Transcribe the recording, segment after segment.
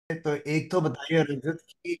तो एक तो बताइए रजत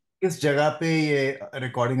कि किस जगह पे ये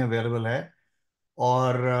रिकॉर्डिंग अवेलेबल है,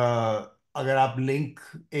 और अगर आप लिंक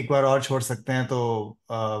एक बार और छोड़ सकते हैं तो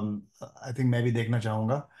आई थिंक मैं भी देखना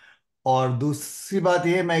चाहूँगा। और दूसरी बात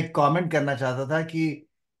ये, मैं एक कमेंट करना चाहता था कि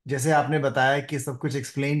जैसे आपने बताया कि सब कुछ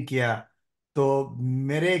एक्सप्लेन किया, तो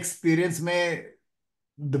मेरे एक्सपीरियंस में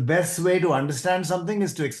the best way to understand something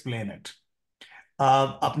is to explain it.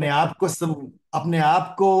 अपने आप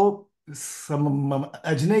को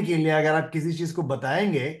समझने के लिए अगर आप किसी चीज को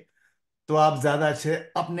बताएंगे तो आप ज्यादा अच्छे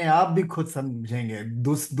अपने आप भी खुद समझेंगे।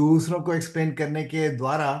 दूसरों को एक्सप्लेन करने के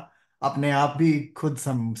द्वारा अपने आप भी खुद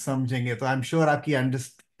समझेंगे। तो आई एम श्योर आपकी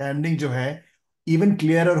अंडरस्टैंडिंग जो है इवन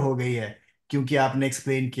क्लियरर हो गई है, क्योंकि आपने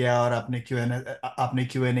एक्सप्लेन किया और आपने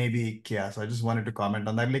Q&A भी किया। सो I just wanted to comment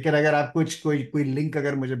on that. लेकिन अगर आप कुछ कोई कोई लिंक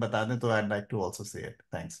अगर मुझे बता दें तो I like to also say it.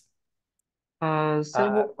 Thanks. Sir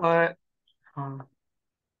वो हाँ,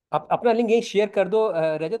 आप अपना लिंक यही शेयर कर दो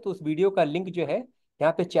रजत। उस वीडियो का लिंक जो है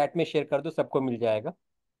यहाँ पे चैट में शेयर कर दो, सबको मिल जाएगा।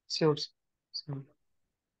 Sure sure.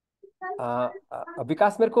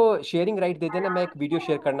 विकास, मेरे को शेयरिंग राइट दे देना, मैं एक वीडियो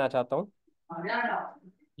शेयर करना चाहता हूँ।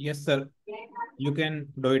 Yes, sir. You can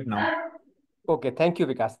do it now. Okay, thank you,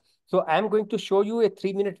 Vikas. So I am going to show you a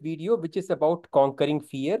 3-minute video which is about conquering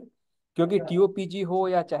fear. क्योंकि TOPG हो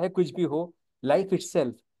या चाहे कुछ भी हो, life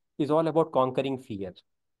itself is all about conquering fear.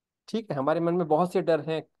 ठीक है, हमारे मन में बहुत से डर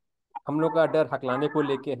हैं। हम लोग का डर हकलाने को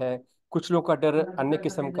लेके है, कुछ लोग का डर अन्य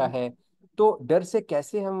किस्म का है। तो डर से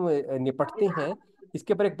कैसे हम निपटते हैं,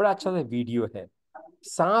 इसके पर एक बड़ा अच्छा सा वीडियो है।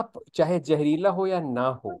 सांप चाहे जहरीला हो या ना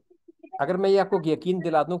हो, अगर मैं ये आपको यकीन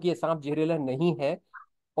दिला दूं कि ये सांप जहरीला नहीं है,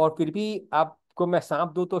 और फिर भी आपको मैं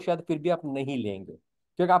सांप दूं तो शायद फिर भी आप नहीं लेंगे,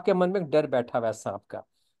 क्योंकि आपके मन में एक डर बैठा हुआ है सांप का।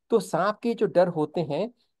 तो सांप के जो डर होते हैं,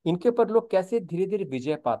 इनके ऊपर लोग कैसे धीरे धीरे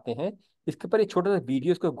विजय पाते हैं, इसके ऊपर एक छोटा सा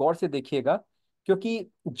वीडियो, इसको गौर से देखिएगा। क्योंकि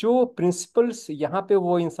जो प्रिंसिपल्स यहाँ पे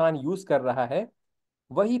वो इंसान यूज कर रहा है,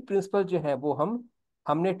 वही प्रिंसिपल जो है वो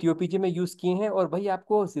हमने TOPG में यूज किए हैं, और वही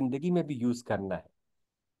आपको जिंदगी में भी यूज करना है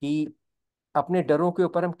कि अपने डरों के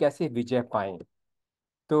ऊपर हम कैसे विजय पाएं।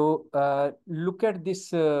 तो look at this.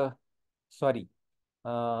 Sorry,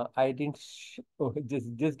 I didn't.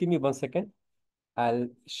 just give me 1 second. I'll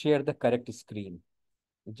share the correct screen.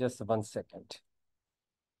 Just 1 second.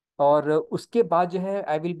 और उसके बाद जो है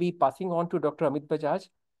I will be passing on to doctor Amit Bajaj.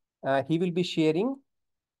 He will be sharing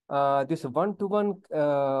this 1-to-1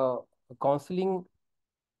 counselling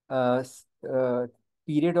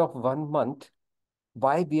period of 1 month,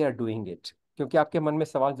 why we are doing it. क्योंकि आपके मन में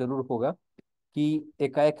सवाल जरूर होगा कि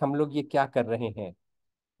एकाएक हम लोग ये क्या कर रहे हैं।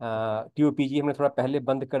 TOPG हमने थोड़ा पहले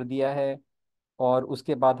बंद कर दिया है, और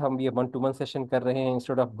उसके बाद हम ये 1-to-1 सेशन कर रहे हैं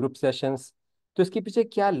इंस्टेड ऑफ ग्रुप सेशंस। तो इसके पीछे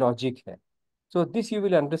क्या लॉजिक है? So this you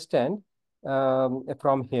will understand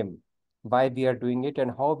from him why we are doing it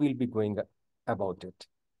and how we'll be going about it.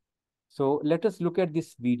 So let us look at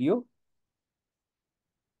this video.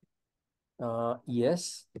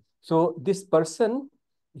 Yes. So this person,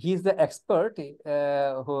 he is the expert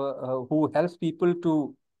who helps people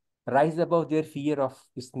to rise above their fear of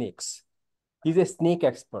snakes. He's a snake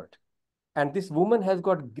expert. And this woman has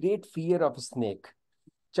got great fear of snake.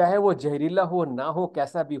 चाहे वो जहरीला हो ना हो,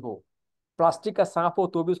 कैसा भी हो, plastic का सांप हो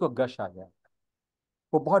तो भी उसको गश आ जाए।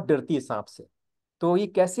 वो बहुत डरती है सांप से। तो ये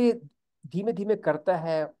कैसे धीमे धीमे करता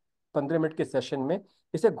है 15 मिनट के सेशन में,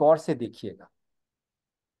 इसे गौर से देखिएगा।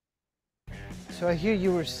 So I hear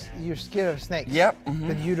you're scared of snakes. Yep.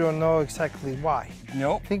 But you don't know exactly why.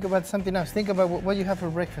 Nope. Think about something else. Think about what you have for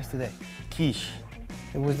breakfast today. Quiche.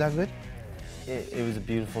 Was that good? It was a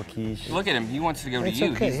beautiful quiche. Look at him. He wants to go to It's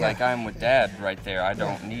you. okay, He's yeah. like, I'm with Dad right there. I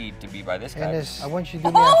don't need to be by this guy. And I want you to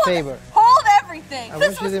do me a favor. Hold everything. I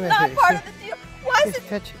This want you was to do me a not favor. part of the deal. Why is Just it?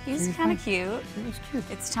 touch it. He's Can you kind of touch cute. it? He looks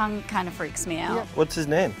cute. Its tongue kind of freaks me out. What's his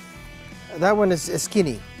name? That one is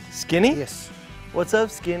skinny. Skinny? Yes. What's up,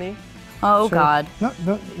 Skinny? Oh, So- God.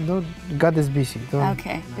 No, God is busy. Don't.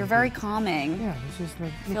 Okay. You're very calming. Yeah, this is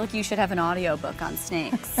like. I feel like you should have an audiobook on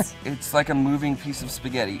snakes. It's like a moving piece of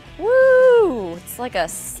spaghetti. Woo! It's like a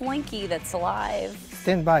slinky that's alive.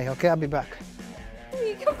 Stand by, okay? I'll be back.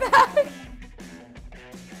 You come back.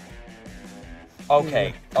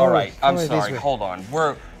 Okay, Come all on, right. come I'm on this sorry. way. Hold on.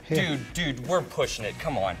 Here. Dude, we're pushing it.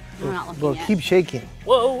 Come on. I'm not looking Well, yet. keep shaking.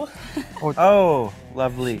 Whoa. Oh,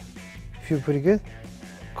 lovely. Feel pretty good?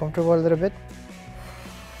 Comfortable a little bit?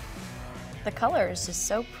 The color is just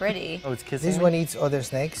so pretty. Oh, it's kissing This me? one eats other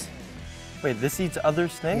snakes. Wait, this eats other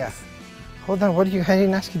snakes? Yeah. Hold on, what do you? I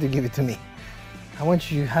didn't ask you to give it to me. I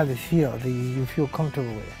want you to have the feel that you feel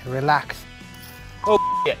comfortable with it. Relax. Oh,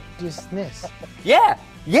 shit. Just this. Yeah.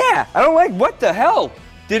 I don't like. What the hell?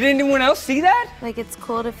 Did anyone else see that? Like, it's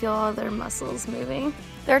cool to feel all their muscles moving.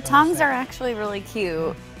 Their tongues are actually really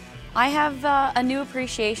cute. I have a new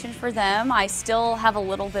appreciation for them. I still have a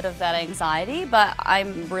little bit of that anxiety, but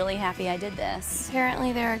I'm really happy I did this.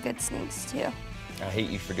 Apparently there are good snakes too. I hate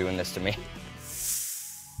you for doing this to me.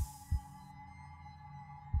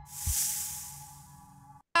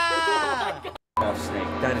 Off snake.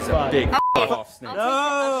 That is a big off snake.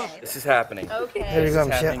 No! This is happening. Okay. There you go,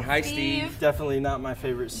 This is happening. Michelle. Hi, Steve. Definitely not my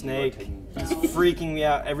favorite snake. He's freaking me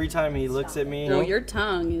out every time he looks at me. Oh, your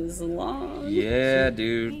tongue is long. Yeah,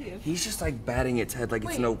 dude. He's just like batting its head like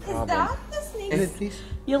it's no problem. Please.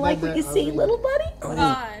 You like what you see, little buddy?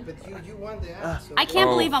 God. But you won the app, so I can't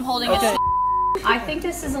believe I'm holding it. I think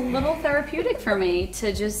this is a little therapeutic for me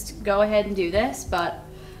to just go ahead and do this, but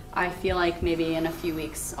I feel like maybe in a few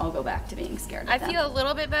weeks I'll go back to being scared of I them. feel a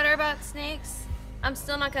little bit better about snakes. I'm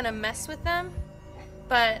still not gonna mess with them,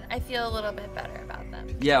 but I feel a little bit better about them.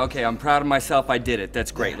 Yeah, okay, I'm proud of myself. I did it.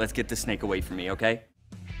 That's great. Let's get the snake away from me, okay?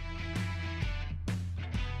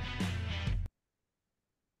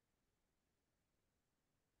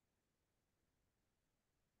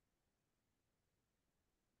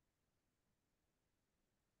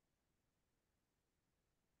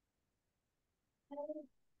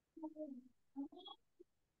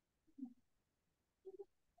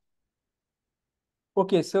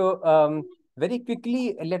 Okay, so very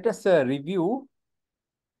quickly, let us review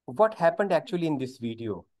what happened actually in this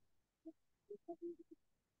video.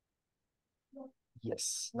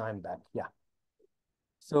 Yes, now I'm back. Yeah.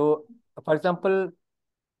 So, for example,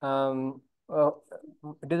 um, uh,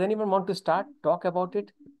 does anyone want to talk about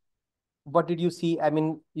it? What did you see? I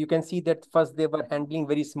mean, you can see that first they were handling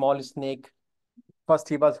very small snake. First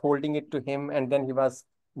he was holding it to him, and then he was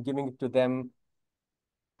giving it to them.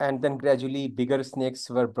 And then gradually bigger snakes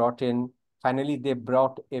were brought in. Finally, they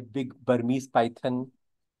brought a big Burmese python.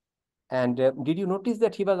 And did you notice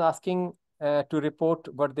that he was asking to report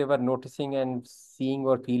what they were noticing and seeing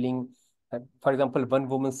or feeling? For example, one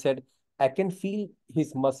woman said, I can feel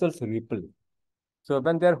his muscles ripple. So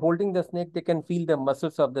when they're holding the snake, they can feel the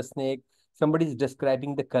muscles of the snake. Somebody is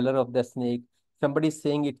describing the color of the snake. Somebody is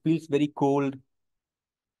saying it feels very cold.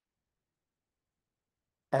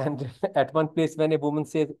 And at one place, when a woman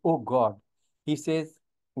says, oh God, he says,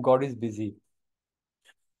 God is busy.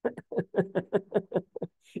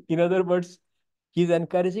 In other words, he's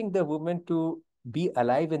encouraging the woman to be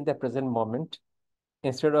alive in the present moment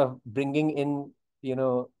instead of bringing in,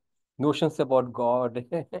 notions about God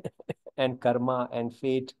and karma and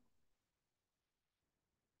fate.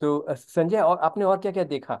 तो संजय, और आपने और क्या क्या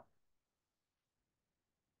देखा?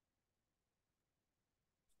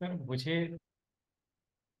 Sir मुझे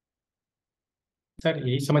sir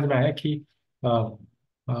यही समझ में आया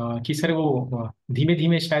कि सर वो धीमे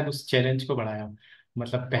धीमे शायद उस चैलेंज को बढ़ाया।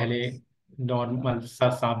 मतलब पहले नॉर्मल सा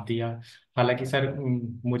सांप दिया। हालांकि सर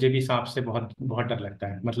मुझे भी सांप से बहुत बहुत डर लगता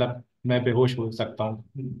है। मतलब मैं बेहोश हो सकता हूँ।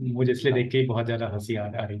 मुझे इसलिए देख के ही बहुत ज्यादा हंसी आ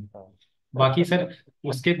रही। बाकी सर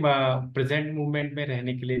उसके प्रेजेंट मूवमेंट में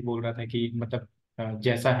रहने के लिए बोल रहा था कि मतलब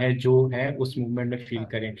जैसा है जो है उस मूवमेंट में फील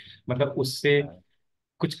करें। मतलब उससे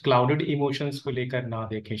कुछ क्लाउडेड इमोशंस को लेकर ना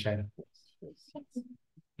देखें शायद।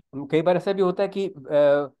 कई बार ऐसा भी होता है कि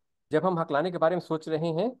जब हम हकलाने के बारे में सोच रहे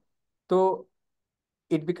हैं तो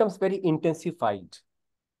it becomes very intensified.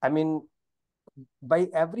 I mean, by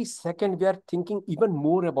every second we are thinking even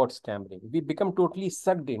more about stammering. We become totally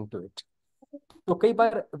sucked into it. So कई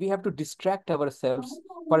बार we have to distract ourselves.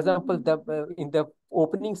 For example, in the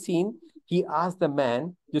opening scene, he asked the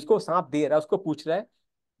man जिसको सांप दे रहा है उसको पूछ रहा है,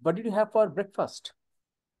 what did you have for breakfast?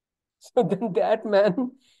 So then that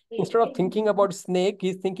man, instead of thinking about snake,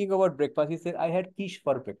 he's thinking about breakfast. He said, I had quiche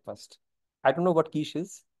for breakfast. I don't know what quiche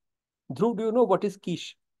is. Dhruv, do you know what is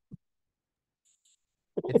quiche?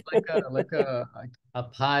 It's like a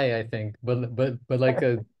pie, I think, but like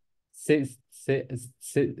a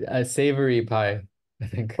savory pie, I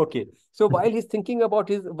think. Okay. So while he's thinking about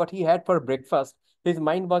what he had for breakfast, his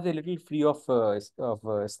mind was a little free of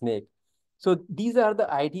snake. So these are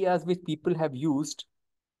the ideas which people have used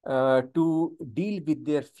to deal with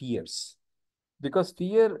their fears, because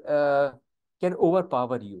fear can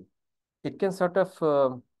overpower you. It can sort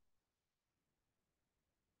of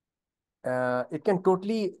it can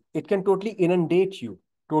totally inundate you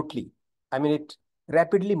totally. I mean, it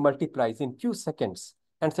rapidly multiplies in few seconds,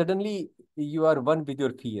 and suddenly you are one with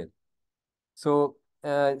your fear. So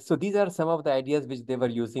so these are some of the ideas which they were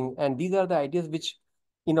using, and these are the ideas which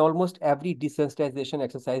in almost every desensitization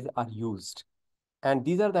exercise are used. And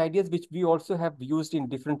these are the ideas which we also have used in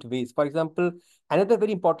different ways. For example, another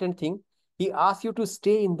very important thing, he asks you to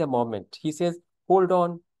stay in the moment. He says, hold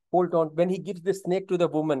on, hold on. When he gives the snake to the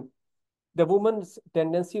woman's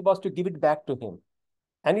tendency was to give it back to him.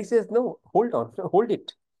 And he says, no, hold on, hold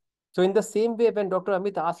it. So in the same way, when Dr.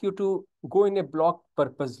 Amit asks you to go in a block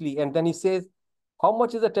purposely, and then he says, how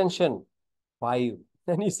much is the tension? 5.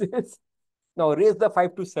 And he says, now raise the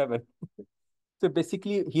 5 to 7. So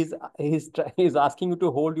basically, he's asking you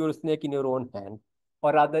to hold your snake in your own hand,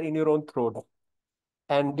 or rather in your own throat,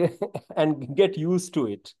 and and get used to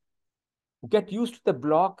it. Get used to the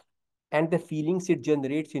block and the feelings it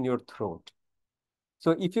generates in your throat.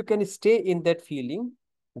 So if you can stay in that feeling,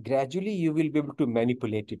 gradually you will be able to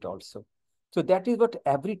manipulate it also. So that is what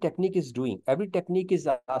every technique is doing. Every technique is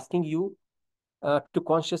asking you to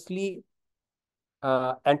consciously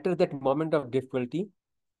enter that moment of difficulty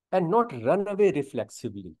and not run away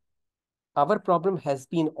reflexively. Our problem has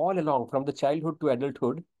been all along from the childhood to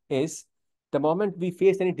adulthood is the moment we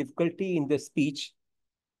face any difficulty in the speech,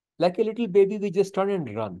 like a little baby, we just turn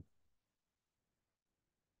and run.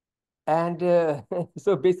 And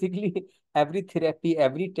so basically, every therapy,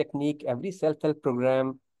 every technique, every self-help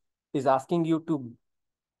program is asking you to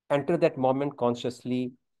enter that moment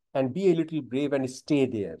consciously and be a little brave and stay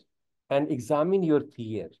there and examine your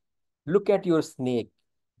fear. Look at your snake,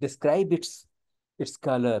 describe its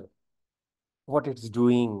color, what it's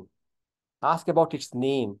doing, ask about its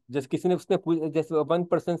name. Just किसी ने उसने just one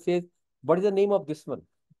person says, what is the name of this one?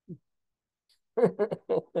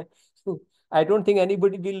 I don't think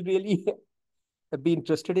anybody will really be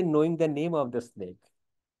interested in knowing the name of the snake.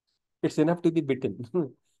 It's enough to be bitten.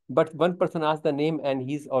 But one person asks the name and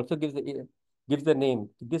he's also gives the name.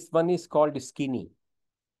 This one is called Skinny.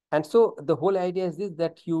 And so the whole idea is this,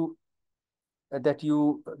 that you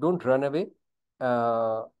don't run away,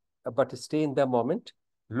 uh, but stay in the moment,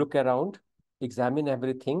 look around, examine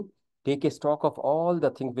everything, take a stock of all the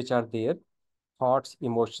things which are there, thoughts,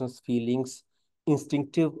 emotions, feelings,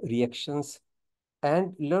 instinctive reactions,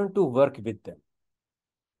 and learn to work with them.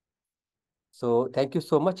 So thank you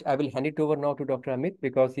so much. I will hand it over now to Dr. Amit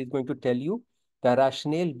because he's going to tell you the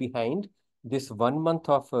rationale behind this 1 month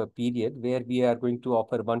of period where we are going to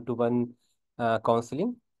offer one-to-one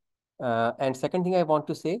counseling. And second thing I want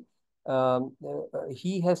to say,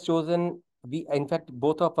 he has chosen, in fact,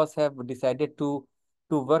 both of us have decided to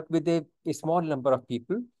work with a small number of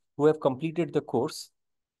people who have completed the course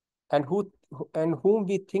and whom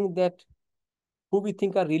we think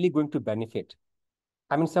are really going to benefit.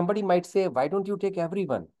 I mean, somebody might say, why don't you take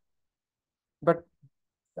everyone? But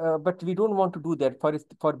we don't want to do that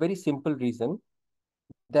for very simple reason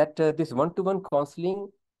that this one-to-one counseling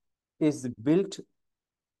is built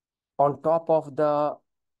on top of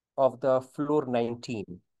the floor 19.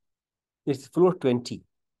 It's floor 20.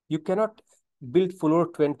 You cannot build floor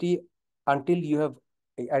 20 until you have,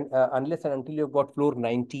 unless and until you've got floor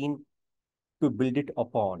 19 to build it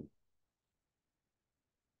upon.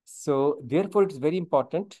 So therefore, it's very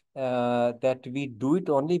important that we do it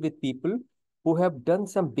only with people who have done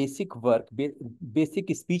some basic work,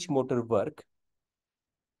 basic speech motor work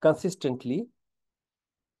consistently.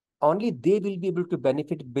 Only they will be able to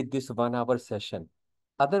benefit with this 1 hour session.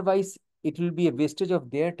 Otherwise, it will be a wastage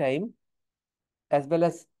of their time as well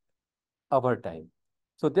as our time.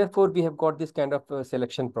 So therefore, we have got this kind of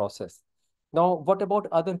selection process. Now, what about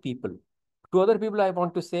other people? To other people, I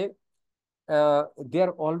want to say, they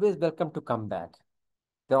are always welcome to come back.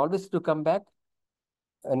 They're always to come back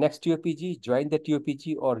next TOPG, join the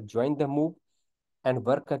TOPG or join the move and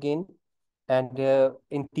work again. And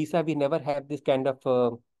in TISA, we never have this kind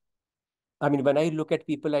of, I mean, when I look at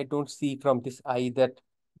people, I don't see from this eye that,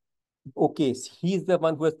 okay, he's the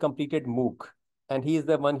one who has completed MOOC and he is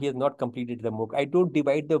the one he has not completed the MOOC. I don't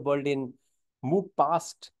divide the world in MOOC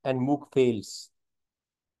passed and MOOC fails.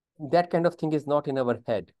 That kind of thing is not in our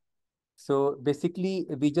head. So basically,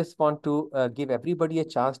 we just want to give everybody a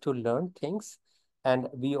chance to learn things. And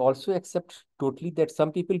we also accept totally that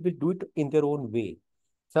some people will do it in their own way.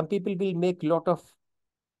 Some people will make a lot of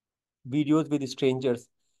videos with strangers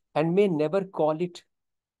and may never call it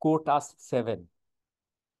core task 7,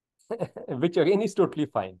 which again is totally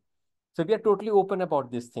fine. So we are totally open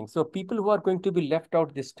about this thing. So people who are going to be left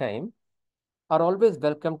out this time are always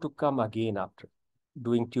welcome to come again after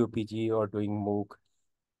doing TOPG or doing MOOC.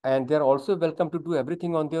 And they're also welcome to do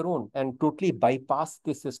everything on their own and totally bypass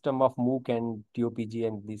the system of MOOC and TOPG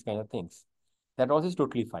and these kind of things. That also is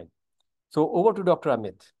totally fine. So over to Dr.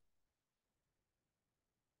 Amit.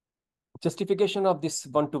 Justification of this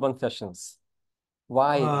one-to-one sessions.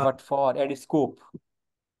 Why, what for, and scope.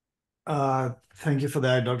 Thank you for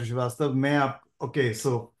that, Dr. Srivastav. Okay,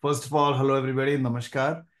 so first of all, hello everybody,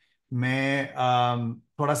 namaskar. मैं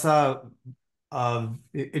थोड़ा सा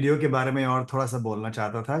video के बारे में और थोड़ा सा बोलना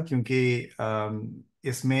चाहता था क्योंकि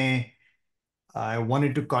इसमें I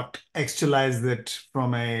wanted to contextualize it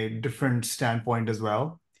from a different standpoint as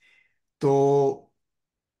well. तो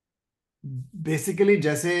बेसिकली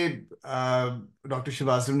जैसे डॉक्टर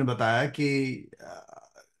श्रीवास्तव ने बताया कि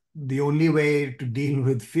the only way to deal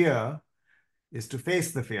with fear is to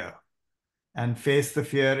face the fear and face the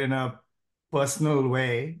fear in a personal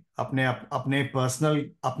way, अपने personal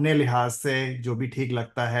अपने लिहाज से जो भी ठीक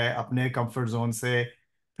लगता है, अपने कंफर्ट जोन से।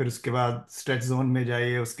 फिर उसके बाद स्ट्रेच जोन में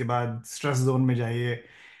जाइए, उसके बाद स्ट्रेस जोन में जाइए।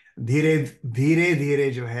 धीरे धीरे धीरे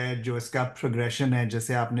जो है, जो इसका प्रोग्रेशन है,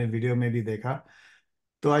 जैसे आपने वीडियो में भी देखा।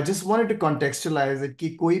 तो I just wanted to contextualise it कि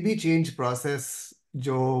कोई भी चेंज प्रोसेस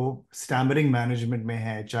जो स्टैमरिंग मैनेजमेंट में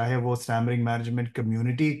है, चाहे वो स्टैमरिंग मैनेजमेंट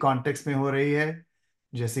कम्युनिटी कॉन्टेक्स्ट में हो रही है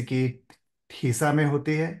जैसे कि ठीसा में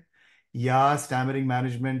होती है, या स्टैमरिंग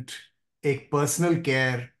मैनेजमेंट एक personal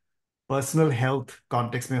care, personal health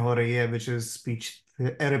context में हो रही है, which is speech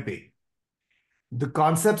therapy, the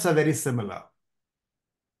concepts are very similar.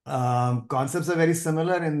 Concepts are very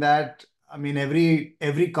similar in that, I mean,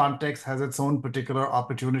 every context has its own particular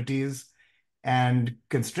opportunities and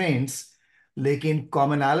constraints. लेकिन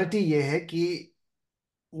commonality ये है कि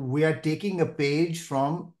we are taking a page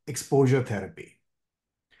from exposure therapy.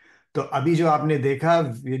 तो अभी जो आपने देखा,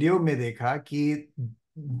 video में देखा कि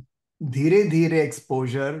धीरे धीरे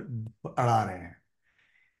एक्सपोजर बढ़ा रहे हैं.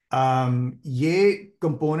 ये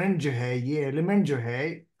कंपोनेंट जो है, ये एलिमेंट जो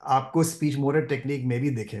है, आपको स्पीच मोटर टेक्निक में भी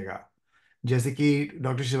दिखेगा. जैसे कि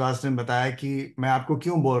डॉक्टर श्रीवास्तव ने बताया कि मैं आपको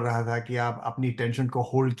क्यों बोल रहा था कि आप अपनी टेंशन को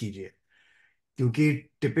होल्ड कीजिए, क्योंकि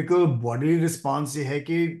टिपिकल बॉडी रिस्पॉन्स ये है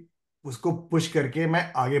कि उसको पुश करके मैं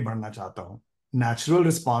आगे बढ़ना चाहता हूँ, नेचुरल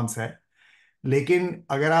रिस्पॉन्स है. लेकिन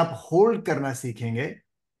अगर आप होल्ड करना सीखेंगे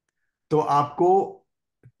तो आपको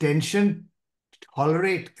टेंशन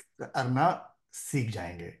टॉलरेट करना सीख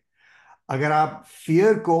जाएंगे. अगर आप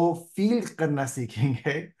फियर को फील करना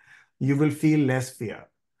सीखेंगे, you will feel less fear.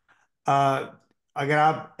 अगर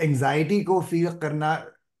आप एंजाइटी को फील करना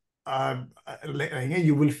रहेंगे,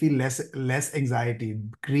 you will feel less less anxiety,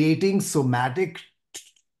 creating somatic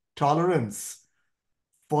tolerance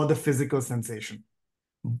for the physical sensation,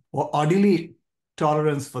 और ऑडिली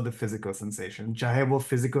tolerance for the physical sensation, चाहे वो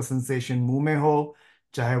फिजिकल सेंसेशन मुंह में हो,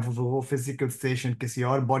 चाहे वो फिजिकल सेंसेशन किसी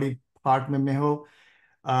और बॉडी पार्ट में हो.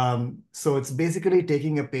 So it's basically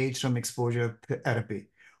taking a page from exposure therapy.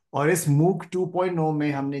 और इस MOOC 2.0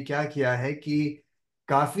 में हमने क्या किया है कि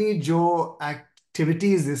काफी जो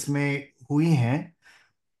एक्टिविटीज इसमें हुई हैं,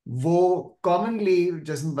 वो कॉमनली,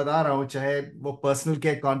 जैसे मैं बता रहा हूँ, चाहे वो पर्सनल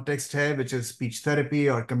केयर कॉन्टेक्स्ट है विच इज स्पीच थेरेपी,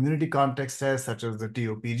 और कम्युनिटी कॉन्टेक्स्ट है such as the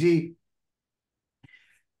TOPG,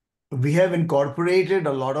 we have incorporated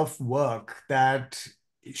a lot of work that,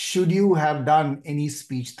 should you have done any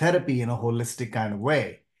speech therapy in a holistic kind of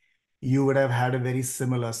way, you would have had a very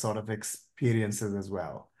similar sort of experiences as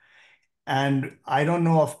well. And I don't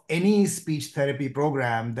know of any speech therapy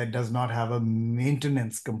program that does not have a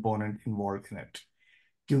maintenance component involved in it.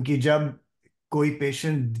 क्योंकि जब कोई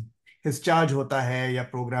patient discharge होता है या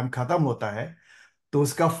programme खत्म होता है, तो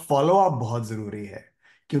उसका फॉलो अप बहुत जरूरी है.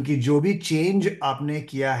 क्योंकि जो भी चेंज आपने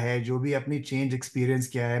किया है, जो भी अपनी चेंज एक्सपीरियंस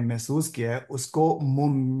किया है, महसूस किया है, उसको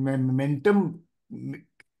मोमेंटम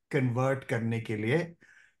कन्वर्ट करने के लिए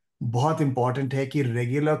बहुत इंपॉर्टेंट है कि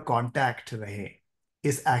रेगुलर कांटेक्ट रहे,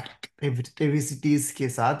 इस एक्टिविटीज के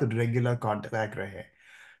साथ रेगुलर कांटेक्ट रहे.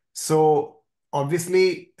 So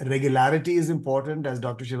obviously regularity is important, as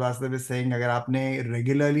doctor Srivastava is saying. अगर आपने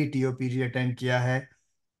रेगुलरली TOPG अटेंड किया है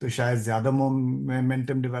तो शायद ज्यादा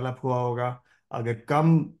मोमेंटम डेवलप हुआ होगा. अगर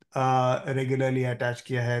कम रेगुलरली अटैच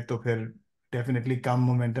किया है तो फिर डेफिनेटली कम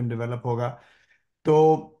मोमेंटम डेवलप होगा.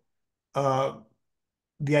 तो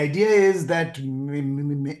the idea is that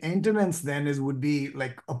maintenance then is would be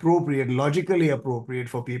like appropriate, logically appropriate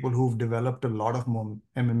for people who've developed a lot of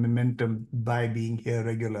momentum by being here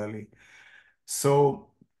regularly. So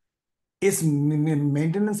इस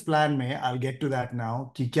maintenance plan में I'll get to that now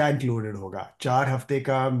कि क्या included होगा. 4 हफ्ते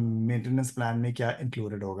का maintenance plan में क्या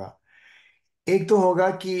included होगा. एक तो होगा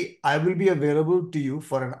कि I will be available to you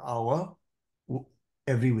for an hour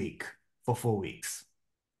every week for 4 weeks.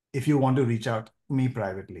 If you want to reach out me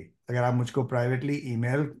privately, अगर आप मुझको प्राइवेटली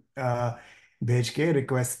ईमेल भेज के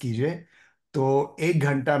रिक्वेस्ट कीजिए, तो 1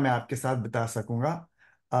 घंटा मैं आपके साथ बिता सकूंगा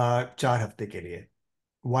 4 हफ्ते के लिए,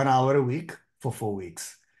 1 hour a week for 4 weeks.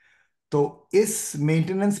 तो इस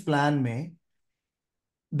मेंटेनेंस प्लान में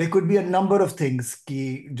they could be a number of things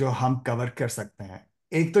कि जो हम कवर कर सकते हैं.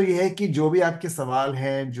 एक तो यह है कि जो भी आपके सवाल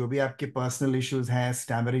हैं, जो भी आपके पर्सनल इश्यूज हैं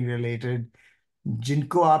स्टैमरिंग रिलेटेड,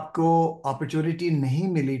 जिनको आपको अपॉर्चुनिटी नहीं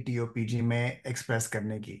मिली TOPG में एक्सप्रेस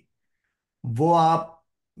करने की, वो आप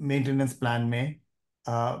मेंटेनेंस प्लान में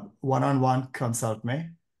वन ऑन वन कंसल्ट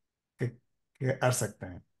में कर सकते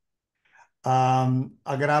हैं.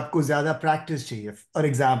 अगर आपको ज्यादा प्रैक्टिस चाहिए, फॉर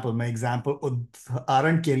एग्जाम्पल, मैं एग्जाम्पल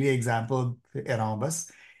उदाहरण के लिए एग्जाम्पल दे रहा हूँ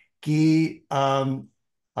बस, कि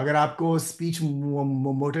अगर आपको स्पीच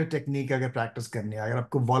मोटर टेक्निक अगर प्रैक्टिस करनी है, अगर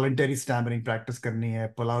आपको वॉलंटरी स्टैमरिंग प्रैक्टिस करनी है,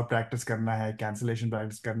 पुल आउट प्रैक्टिस करना है, कैंसलेशन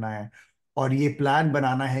प्रैक्टिस करना है, और ये प्लान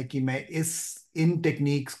बनाना है कि मैं इस इन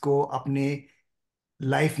टेक्निक्स को अपने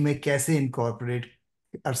लाइफ में कैसे इनकॉर्पोरेट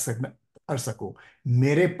कर सक कर सकूं,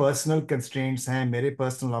 मेरे पर्सनल कंस्ट्रेंट्स हैं, मेरे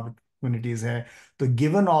पर्सनल अपॉर्चुनिटीज हैं, तो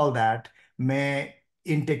गिवन ऑल दैट, मैं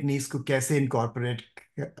इन टेक्निक्स को कैसे इनकॉर्पोरेट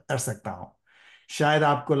कर सकता हूं। शायद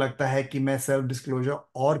आपको लगता है कि मैं सेल्फ डिस्क्लोजर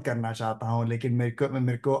और करना चाहता हूं, लेकिन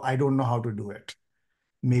मेरे को I don't know how to do it.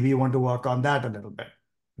 May be you want to work on that a little bit,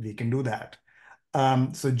 we can do that.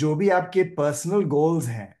 सो जो भी आपके पर्सनल गोल्स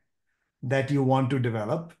हैं that you want to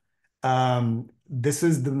develop, this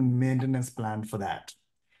is the maintenance plan for that.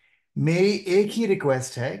 मेरी एक ही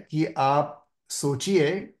request है कि आप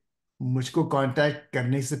सोचिए, मुझको कांटेक्ट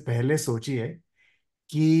करने से पहले सोचिए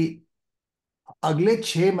कि अगले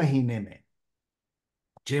 6 महीने में,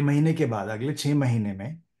 6 महीने के बाद अगले 6 महीने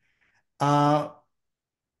में,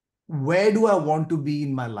 where do I want to be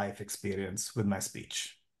in my life experience with my speech?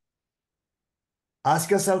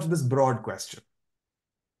 Ask yourself this broad question.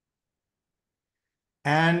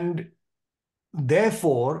 And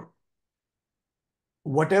therefore,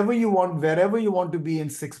 whatever you want, wherever you want to be in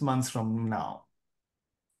 6 months from now,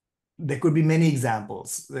 there could be many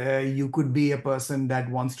examples. You could be a person that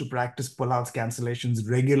wants to practice pull-outs, cancellations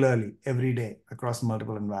regularly, every day, across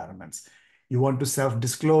multiple environments. You want to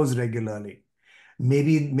self-disclose regularly.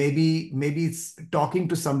 Maybe talking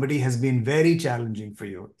to somebody has been very challenging for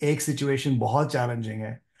you. एक situation बहुत challenging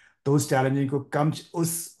है, तो उस challenging को कम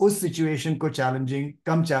उस situation को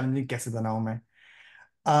कम challenging कैसे बनाऊं मैं?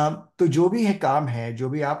 तो जो भी है काम है, जो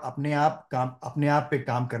भी आप अपने आप पे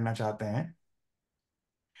काम करना चाहते हैं,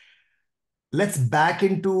 let's back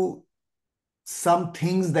into some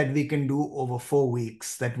things that we can do over 4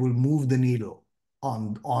 weeks that will move the needle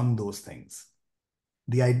on those things.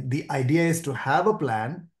 The idea is to have a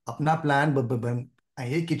plan, अपना प्लान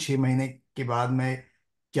बनाइए कि 6 महीने के बाद मैं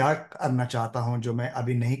क्या करना चाहता हूं जो मैं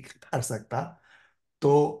अभी नहीं कर सकता।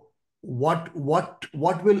 तो what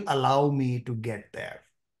will allow me to get there,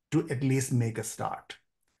 to at least make a start?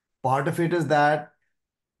 Part of it is that,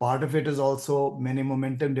 part of it is also, मैंने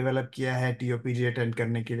मोमेंटम डेवलप किया है टीओपीजी अटेंड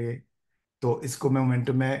करने के लिए, तो इसको मैं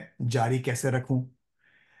मोमेंटम में जारी कैसे रखूं?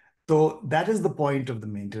 तो that is the point of the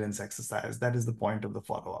maintenance exercise, that is the point of the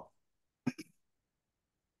follow up,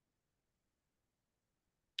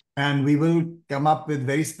 and we will come up with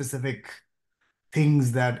very specific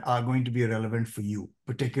things that are going to be relevant for you,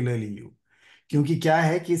 particularly you. क्योंकि क्या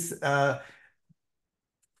है कि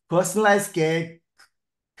personalise care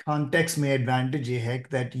context may advantage ये है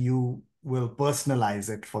that you will personalize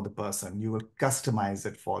it for the person, you will customize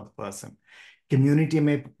it for the person. Community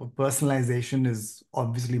में personalization is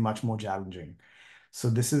obviously much more challenging. So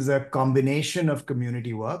this is a combination of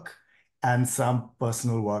community work and some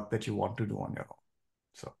personal work that you want to do on your own.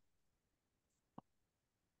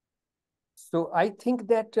 So I think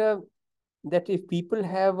that that if people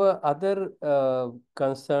have other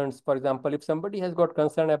concerns, for example, if somebody has got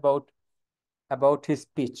concern about his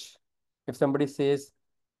pitch, if somebody says,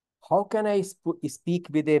 how can I speak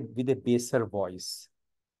with a baser voice?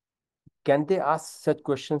 Can they ask such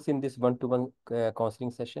questions in this one-to-one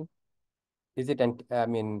counseling session? Is it, I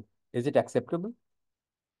mean, is it acceptable?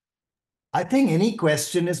 I think any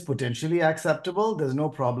question is potentially acceptable. There's no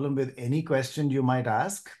problem with any question you might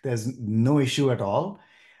ask. There's no issue at all.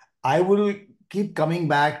 I will keep coming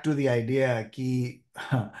back to the idea कि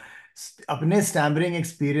अपने stammering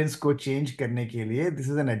experience को change करने के लिए, this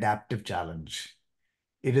is an adaptive challenge.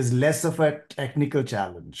 It is less of a technical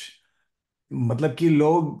challenge. मतलब कि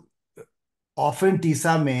लोग often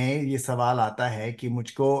Tessa में ये सवाल आता है कि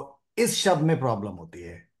मुझको इस शब्द में प्रॉब्लम होती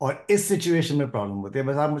है और इस सिचुएशन में प्रॉब्लम होती है,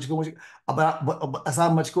 बस आप मुझे बस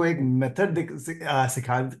आप मुझको एक मेथड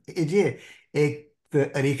सिखा दीजिए, एक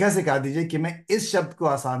तरीका सिखा दीजिए कि मैं इस शब्द को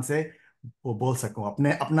आसान से वो बोल सकूं,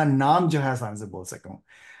 अपना नाम जो है आसान से बोल सकूं।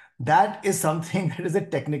 That is something that is a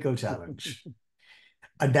technical challenge.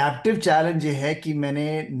 Adaptive challenge ये है कि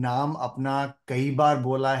मैंने नाम अपना कई बार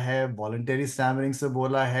बोला है, वॉलंटरी स्टैमरिंग से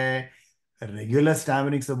बोला है, रेगुलर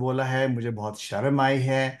स्टैमरिंग से बोला है, मुझे बहुत शर्म आई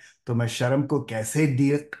है, तो मैं शर्म को कैसे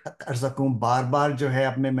डील कर सकूं? बार बार जो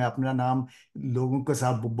है मैं अपना नाम लोगों के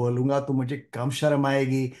साथ बोलूंगा तो मुझे कम शर्म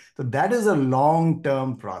आएगी। तो that is a long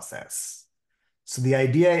term process. So the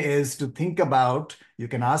idea is to think about, you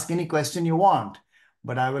can ask any question you want,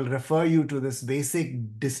 but I will refer you to this basic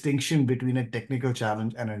distinction between a technical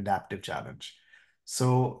challenge and an adaptive challenge. So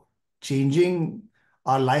changing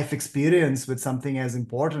our life experience with something as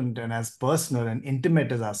important and as personal and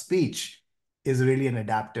intimate as our speech is really an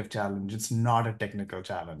adaptive challenge. It's not a technical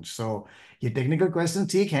challenge. So ये technical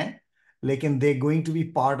questions ठीक हैं, लेकिन they're going to be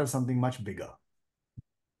part of something much bigger.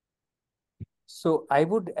 So I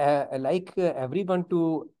would like everyone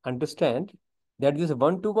to understand that this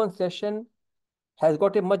one-to-one session has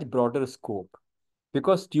got a much broader scope.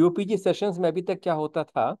 Because TOPG sessions में अभी तक क्या होता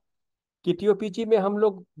था कि टीओपीजी में हम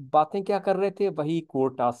लोग बातें क्या कर रहे थे, वही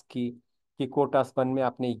कोर टास्क की, कि कोर टास्क 1 में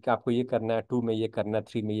आपको ये करना है, 2 में ये करना है,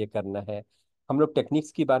 3 में ये करना है। हम लोग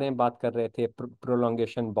टेक्निक्स के बारे में बात कर रहे थे,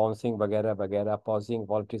 प्रोलोंगेशन, बाउंसिंग वगैरह वगैरह, pausing,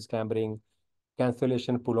 voltage टैम्बरिंग,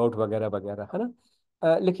 cancellation, pull out वगैरह वगैरह, है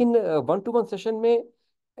ना। लेकिन वन टू वन सेशन में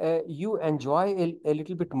you enjoy a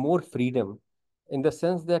little bit more freedom, in the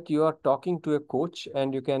sense that you are talking to a coach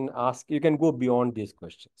and you can go beyond these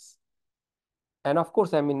questions. And of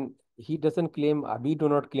course, I mean, he doesn't claim, we do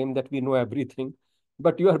not claim that we know everything,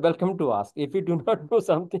 but you are welcome to ask. If we do not know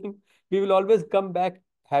something, we will always come back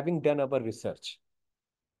having done our research.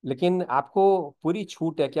 लेकिन आपको पूरी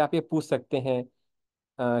छूट है कि आप ये पूछ सकते हैं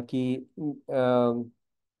कि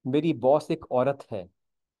मेरी बॉस एक औरत है,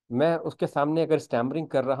 मैं उसके सामने अगर स्टैमरिंग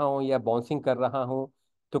कर रहा हूँ या बाउंसिंग कर रहा हूँ,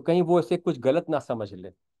 तो कहीं वो इसे कुछ गलत ना समझ ले,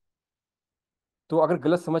 तो अगर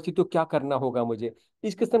गलत समझी तो क्या करना होगा मुझे।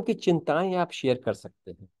 इस किस्म की चिंताएं आप शेयर कर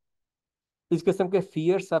सकते हैं, इस किस्म के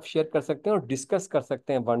फियर्स आप शेयर कर सकते हैं और डिस्कस कर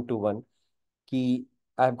सकते हैं वन टू वन, कि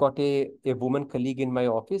I have got a woman colleague in my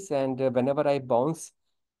office and whenever I bounce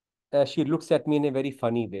she looks at me in a very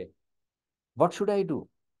funny way, what should I do.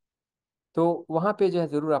 तो वहाँ पे जो है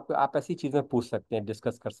ज़रूर आप ऐसी चीज़ें पूछ सकते हैं,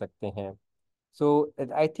 डिस्कस कर सकते हैं। सो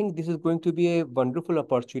I think this is going to be a wonderful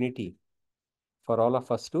opportunity for all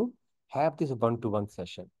of us to have this one-to-one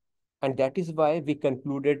session. And that is why we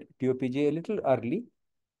concluded TOPJ a little early,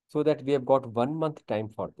 so that we have got 1 month time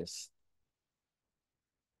for this.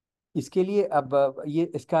 इसके लिए अब ये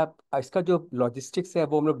इसका इसका जो logistics है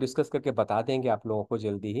वो हम लोग डिस्कस करके बता देंगे आप लोगों को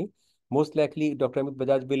जल्दी ही। Most likely doctor Amit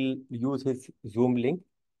Bajaj will use his zoom link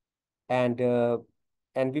and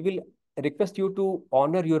and we will request you to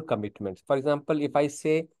honor your commitments. For example, if I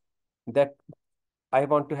say that I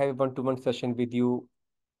want to have a one-to-one session with you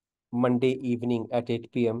Monday evening at 8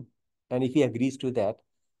 p.m. and if he agrees to that,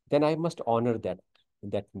 then I must honor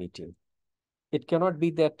that meeting. It cannot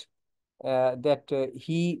be that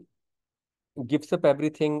he gives up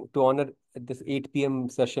everything to honor this 8 p.m.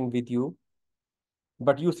 session with you,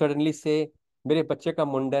 but you suddenly say, मेरे बच्चे का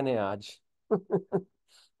मुंडन है आज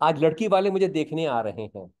आज लड़की वाले मुझे देखने आ रहे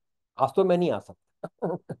हैं, आज तो मैं नहीं आ सकता।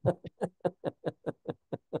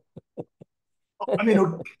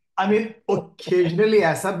 I mean, occasionally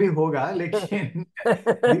ऐसा भी होगा, लेकिन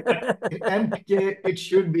the attempt के it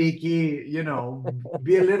should be कि,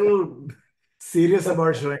 be a little serious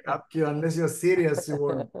about showing up. कि unless you're serious, you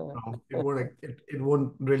won't, it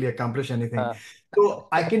won't really accomplish anything. So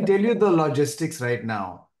I can tell you the logistics right now.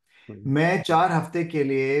 मैं 4 हफ्ते के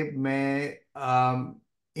लिए मैं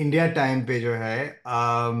India time पे जो है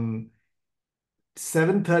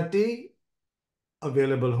 7:30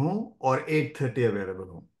 अवेलेबल हूँ और 8:30 अवेलेबल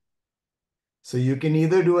हूँ. So you can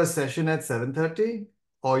either do a session at 7:30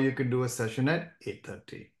 or you can do a session at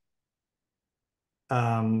 8:30,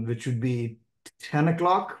 which would be 10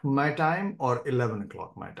 o'clock my time or 11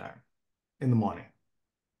 o'clock my time in the morning.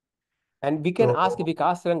 And we can ask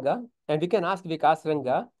Vikas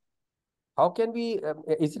Ranga, how can we,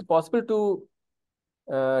 is it possible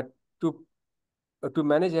uh, to to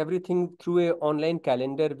manage everything through a online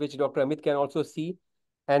calendar, which Dr. Amit can also see,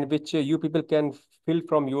 and which you people can fill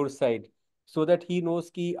from your side, so that he knows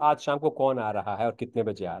कि आज शाम को कौन आ रहा है और कितने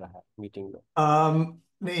बजे आ रहा है मीटिंग में।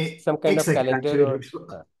 Some kind एक of second, calendar actually,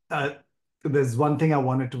 or there's one thing I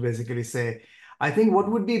wanted to basically say. I think what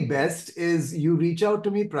would be best is you reach out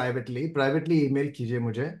to me privately email कीजिए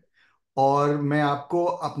मुझे, और मैं आपको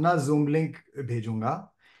अपना जूम लिंक भेजूंगा.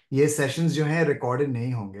 ये sessions जो हैं रिकॉर्डेड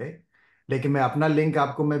नहीं होंगे, लेकिन मैं अपना लिंक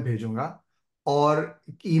आपको मैं भेजूंगा, और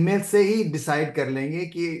ईमेल से ही डिसाइड कर लेंगे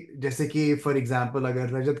कि जैसे कि फॉर एग्जांपल अगर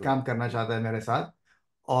रजत काम करना चाहता है मेरे साथ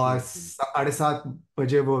और 7:30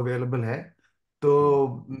 बजे वो अवेलेबल है, तो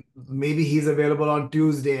may be he is available on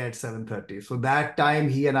Tuesday at 7:30. So that time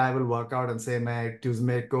he and I will work out and से मैं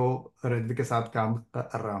ट्यूसडे को रजत के साथ काम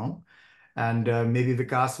कर रहा हूँ, and maybe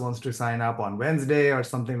Vikas wants to sign up on Wednesday or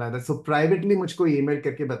something like that. So privately मुझको email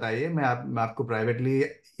करके बताइए, मैं आपको privately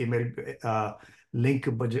email link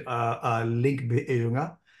भेजूंगा,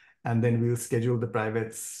 and then we'll schedule the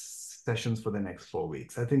private sessions for the next 4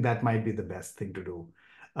 weeks. I think that might be the best thing to do,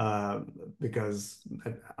 because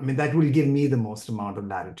I mean that will give me the most amount of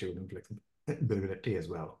latitude and flexibility as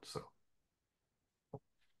well. So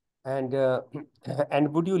And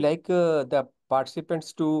and would you like the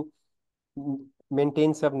participants to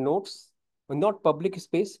maintain some notes, not public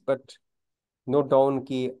space, but note down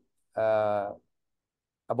ki uh,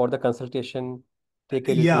 about the consultation, take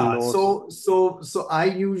a little Yeah, notes. so I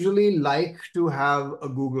usually like to have a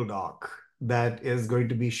Google Doc that is going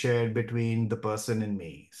to be shared between the person and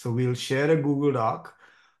me. So we'll share a Google Doc.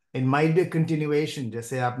 It might be a continuation,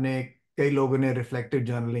 जैसे आपने कई लोगों ने reflective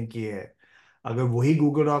journaling की है। अगर वही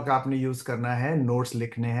Google dock आपने यूज करना है, नोट्स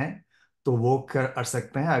लिखने हैं, तो वो कर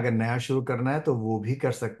सकते हैं। अगर नया शुरू करना है तो वो भी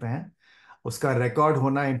कर सकते हैं। उसका रिकॉर्ड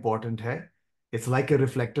होना इंपॉर्टेंट है। It's like a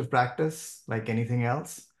reflective practice, like anything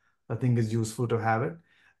else. I think it's useful to have it.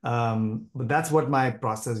 But that's what my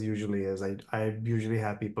process usually is. I usually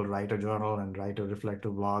have people write a journal and write a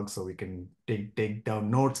reflective blog so we can take down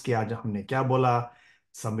notes कि आज हमने क्या बोला,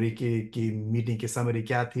 summary की meeting की summary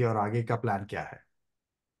क्या थी और आगे का प्लान क्या है।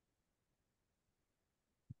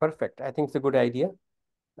 Perfect. I think it's a good idea.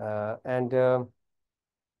 And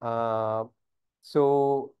uh,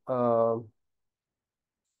 so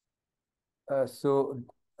so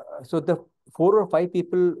so the 4 or 5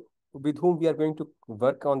 people with whom we are going to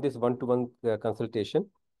work on this one-to-one consultation,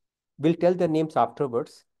 we'll tell their names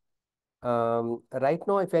afterwards. Right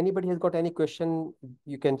now, if anybody has got any question,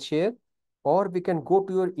 you can share, or we can go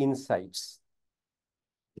to your insights.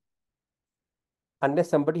 Unless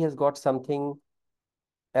somebody has got something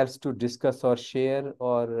else to discuss or share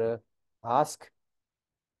or ask.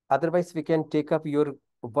 Otherwise, we can take up your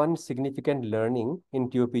one significant learning in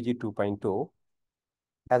TOPG 2.0.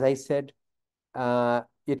 As I said,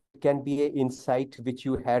 it can be an insight which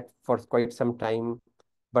you had for quite some time,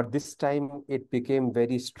 but this time it became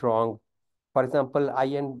very strong. For example, I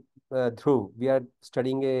and Dhruv, we are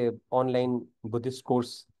studying a online Buddhist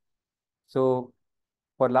course. So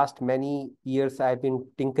for last many years, I've been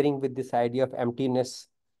tinkering with this idea of emptiness,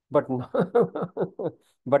 but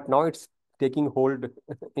but now it's taking hold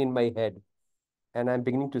in my head, and I'm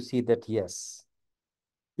beginning to see that yes,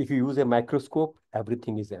 if you use a microscope,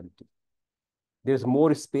 everything is empty. There's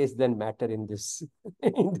more space than matter in this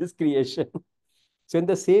in this creation. So in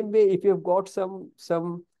the same way, if you've got some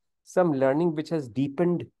learning which has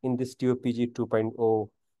deepened in this TOPG 2.0,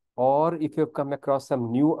 or if you've come across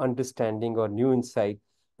some new understanding or new insight,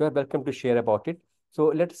 you are welcome to share about it. So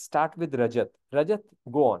let's start with Rajat. Rajat,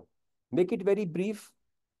 go on. Make it very brief.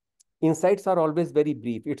 Insights are always very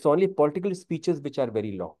brief. It's only political speeches which are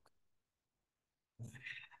very long.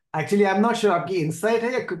 Actually I am not sure आपकी insight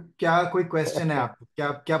है या क्या कोई question है आपको, क्या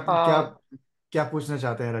क्या क्या आ, क्या पूछना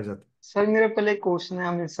चाहते हैं रजत सर मेरा पहले क्वेश्चन है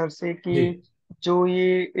अमित सर से कि जी। जो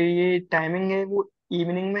ये टाइमिंग है वो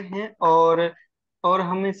इवनिंग में है और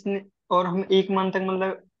हम इसने और हम एक मंथ तक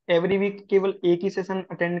मतलब एवरी वीक केवल एक ही सेशन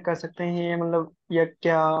अटेंड कर सकते हैं या मतलब या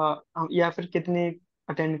क्या या फिर कितने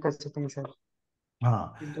अटेंड कर सकते हैं सर।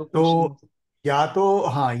 हाँ, ये दो क्वेश्चन तो है। या तो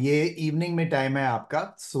हाँ, ये इवनिंग में टाइम है आपका,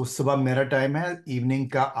 सुबह मेरा टाइम है, इवनिंग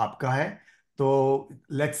का आपका है। तो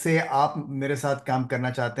लेट्स से आप मेरे साथ काम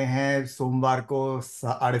करना चाहते हैं सोमवार को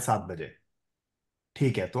 7:30 बजे।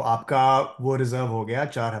 ठीक है, तो आपका वो रिजर्व हो गया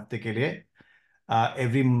 4 हफ्ते के लिए।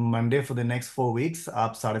 Every Monday for the next 4 weeks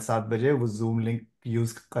आप 7:30 बजे वो जूम लिंक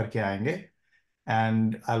यूज करके आएंगे,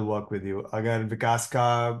 and I work with you. अगर विकास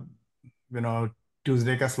का नो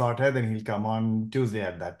ट्यूसडे का स्लॉट है, then he come on Tuesday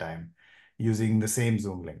at that time using the same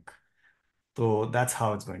zoom link. तो that's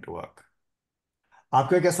how it's going to work.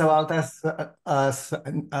 आपका क्या तो सवाल था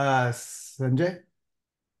संजय?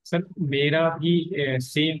 सर मेरा भी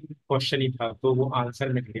सेम क्वेश्चन ही था तो वो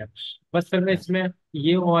आंसर मिल गया। बस सर मैं इसमें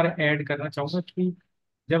ये और ऐड करना चाहूंगा कि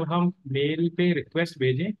जब हम मेल पे रिक्वेस्ट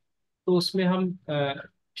भेजें तो उसमें हम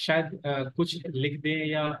शायद कुछ लिख दें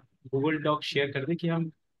या गूगल डॉक शेयर कर दें कि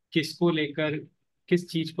हम किसको लेकर किस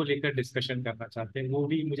चीज को लेकर डिस्कशन करना चाहते हैं। वो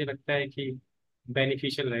भी मुझे लगता है कि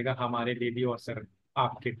बेनिफिशियल रहेगा हमारे लिए भी और सर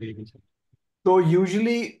आपके लिए भी। तो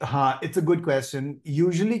यूजुअली, हाँ, it's a good question.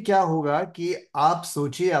 Usually क्या होगा कि आप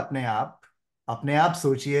सोचिए, अपने आप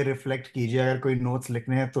सोचिए, रिफ्लेक्ट कीजिए। अगर कोई नोट्स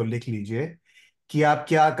लिखने हैं तो लिख लीजिए कि आप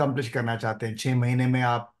क्या अकम्प्लिश करना चाहते हैं 6 महीने में।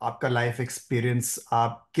 आप आपका लाइफ एक्सपीरियंस,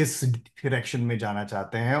 आप किस डायरेक्शन में जाना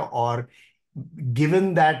चाहते हैं, और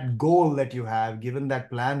given that goal that you have, given that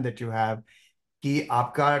plan that you have, कि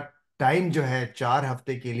आपका टाइम जो है 4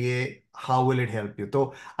 हफ्ते के लिए, how will it help you.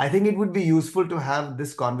 तो I think it would be useful to have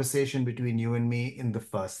this conversation between you and me in the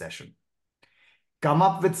first session. Come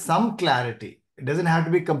up with some clarity. It doesn't have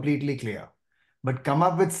to be completely clear, but come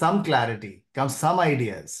up with some clarity, come some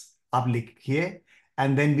ideas. आप लिखिए,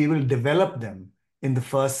 and then we will develop them in the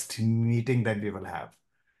first meeting that we will have,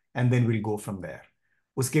 and then we'll go from there.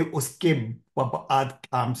 उसके उसके बाद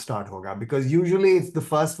काम start होगा, because usually it's the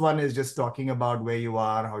first one is just talking about way you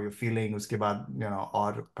are, how you feeling, उसके बाद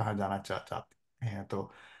और कहाँ जाना चाहते हैं,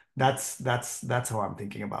 तो that's how I'm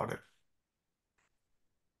thinking about it.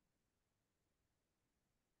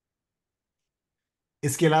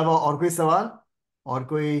 इसके अलावा और कोई सवाल, और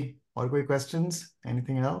कोई questions,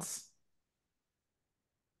 anything else?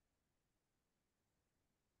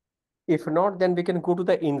 If not then we can go to the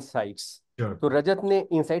insights. Sure. तो रजत ने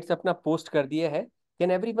इनसाइट्स अपना पोस्ट कर दिया है।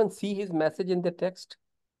 Can everyone see his message in the text?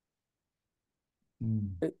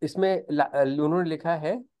 इसमें उन्होंने लिखा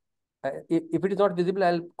है, if it is not visible,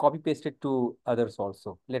 I'll copy paste it to others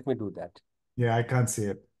also. Let me do that. Yeah, I can't see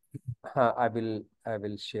it. हाँ, I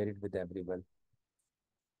will share it with everyone.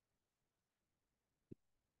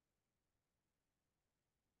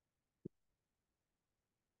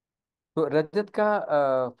 तो रजत का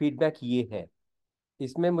feedback ये है।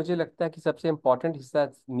 इसमें मुझे लगता है कि सबसे इम्पोर्टेंट हिस्सा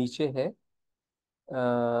नीचे है।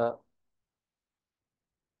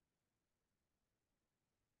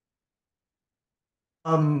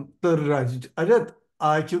 तो रजत,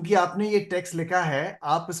 क्योंकि आपने ये टेक्स्ट लिखा है,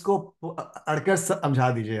 आप इसको अड़कर समझा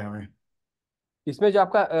दीजिए हमें। इसमें जो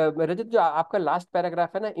आपका रजत, जो आपका लास्ट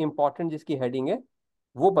पैराग्राफ है ना, इम्पोर्टेंट जिसकी हेडिंग है,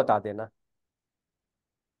 वो बता देना।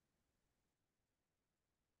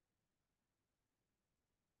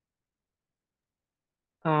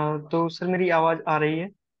 तो सर मेरी आवाज आ रही है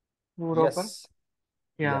यस, प्रॉपर?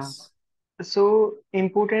 या यस। सो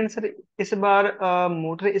इम्पोर्टेंट सर, इस बार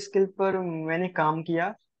मोटर स्किल पर मैंने काम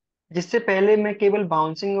किया, जिससे पहले मैं केवल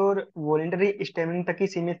बाउंसिंग और वॉलेंटरी स्टेमिंग तक ही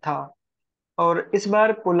सीमित था। और इस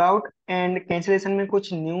बार पुल आउट एंड कैंसिलेशन में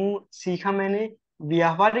कुछ न्यू सीखा मैंने,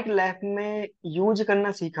 व्यावहारिक लाइफ में यूज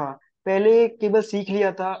करना सीखा। पहले केवल सीख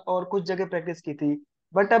लिया था और कुछ जगह प्रैक्टिस की थी,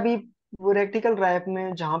 बट अभी प्रैक्टिकल लाइफ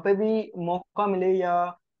में जहाँ पे भी मौका मिले या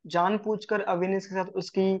जानबूझकर अवेयरनेस के साथ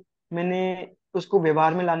उसकी मैंने उसको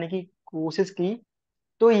व्यवहार में लाने की कोशिश की।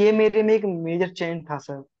 तो ये मेरे में एक मेजर चेंज था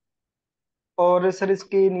सर। और सर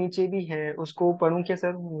इसके नीचे भी है, उसको पढ़ूं क्या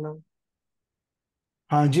सर मतलब?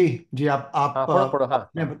 हाँ जी, जी, आप हाँ, आप पढ़ो पढ़ो, हाँ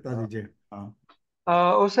अपने हाँ बता हाँ। दीजिए। हाँ।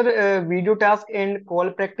 और sir video task and call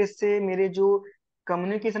practice से मेरे जो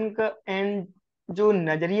कम्युनिकेशन का एंड जो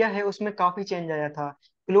नजरिया है उसमें काफी चेंज आया था।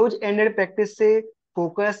 क्लोज एंडेड प्रैक्टिस से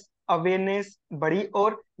फोकस अवेयरनेस बढ़ी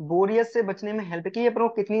और बोरियत से बचने में हेल्प की, अपन को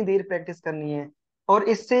कितनी देर प्रैक्टिस करनी है। और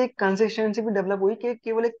इससे कंसिस्टेंसी भी डेवलप हुई कि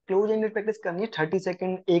केवल एक क्लोज एंडेड प्रैक्टिस करनी है 30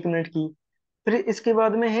 सेकेंड 1 मिनट की। फिर इसके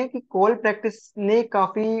बाद में है कि कॉल प्रैक्टिस ने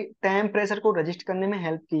काफी टाइम प्रेशर को रजिस्ट करने में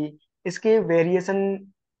हेल्प की, इसके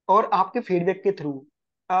वेरिएशन और आपके फीडबैक के थ्रू।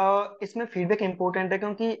 इसमें फीडबैक इंपॉर्टेंट है,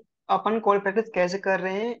 क्योंकि अपन कॉल प्रैक्टिस कैसे कर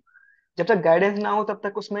रहे हैं, जब तक गाइडेंस ना हो तब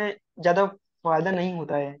तक उसमें ज्यादा फायदा नहीं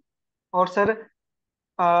होता है। और सर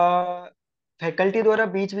फैकल्टी द्वारा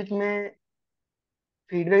बीच बीच में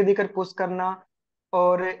फीडबैक देकर पुश करना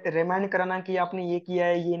और रिमाइंड कराना कि आपने ये किया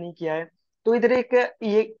है ये नहीं किया है। तो इधर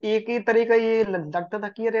ये एक ही तरह का ये लगता था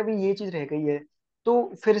कि यार अभी ये चीज रह गई है,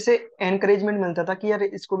 तो फिर से एनकरेजमेंट मिलता था कि यार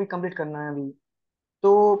इसको भी कंप्लीट करना है अभी।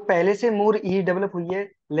 तो पहले से मोर ई डेवलप हुई है,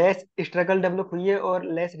 लेस स्ट्रगल डेवलप हुई है और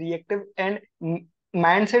लेस रिएक्टिव एंड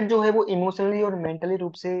माइंडसेट जो है वो इमोशनली और मेंटली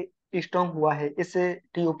रूप से स्ट्रांग हुआ है इस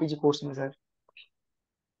टीओपीजी कोर्स में सर।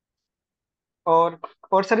 और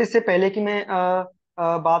और सर इससे पहले कि मैं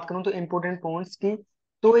बात करूं तो इम्पोर्टेंट पॉइंट्स की,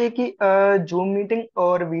 तो एक ही जूम मीटिंग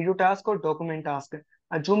और वीडियो टास्क और डॉक्यूमेंट टास्क।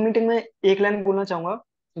 जूम मीटिंग में एक लाइन बोलना चाहूंगा,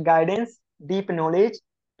 guidance, deep knowledge,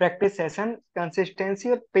 practice session, consistency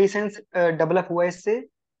और पेशेंस डेवलप हुआ इससे।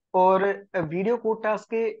 और वीडियो कोड टास्क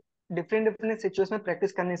के डिफरेंट डिफरेंट सिचुएशन में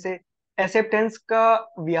प्रैक्टिस करने से एक्सेप्टेंस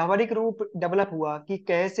का व्यावहारिक रूप डेवलप हुआ कि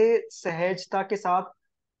कैसे सहजता के साथ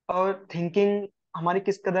और थिंकिंग हमारी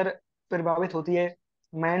किस कदर प्रभावित होती है,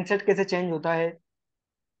 माइंडसेट कैसे चेंज होता है।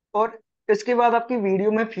 और इसके बाद आपकी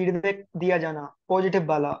वीडियो में फीडबैक दिया जाना पॉजिटिव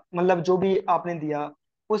वाला, मतलब जो भी आपने दिया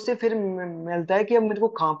उससे फिर मिलता है कि अब मेरे को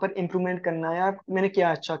कहाँ पर इम्प्रूवमेंट करना है, या मैंने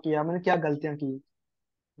क्या अच्छा किया, मैंने क्या गलतियां की।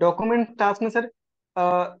 डॉक्यूमेंट टास्क में सर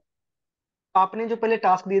आपने जो पहले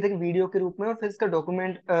टास्क दिए थे कि वीडियो के रूप में और फिर इसका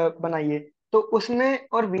डॉक्यूमेंट बनाइए, तो उसमें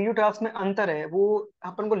और वीडियो टास्क में अंतर है, वो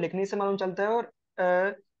अपन को लिखने से मालूम चलता है। और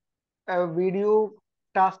वीडियो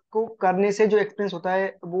टास्क को करने से जो एक्सपीरियंस होता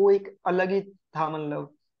है वो एक अलग ही था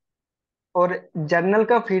मतलब। और जर्नल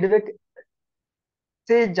का फीडबैक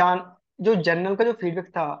से जान जो जर्नल का जो फीडबैक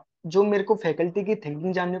था, जो मेरे को फैकल्टी की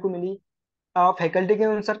थिंकिंग जानने को मिली, फैकल्टी के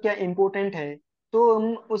अनुसार क्या इम्पोर्टेंट है, तो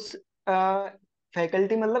हम उस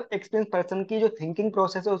फैकल्टी मतलब एक्सपीरियंस पर्सन की जो थिंकिंग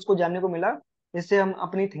प्रोसेस है उसको जानने को मिला, जिससे हम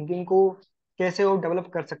अपनी थिंकिंग को कैसे और डेवलप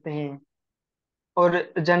कर सकते हैं। और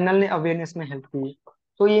जर्नल ने अवेयरनेस में हेल्प की।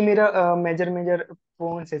 तो ये मेरा मेजर मेजर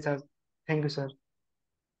पॉइंट्स है sir. Thank you sir.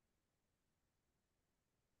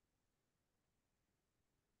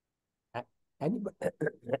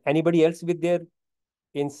 Anybody else with their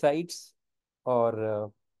insights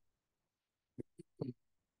or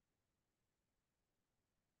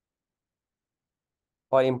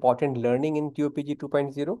important learning in TOPG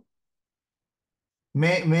 2.0?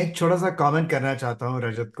 मैं एक छोटा सा कमेंट करना चाहता हूँ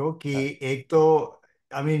रजत को कि एक तो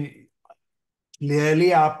आई मीन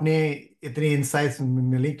क्लियरली आपने इतनी इंसाइट्स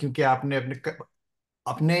मिली क्योंकि आपने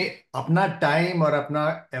अपने अपना टाइम और अपना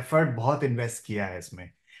एफर्ट बहुत इन्वेस्ट किया है इसमें,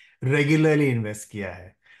 रेगुलरली इन्वेस्ट किया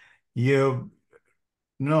है ये।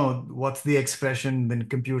 No, what's the expression? Then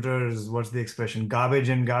computers, what's the expression? Garbage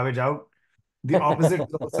in, garbage out. The opposite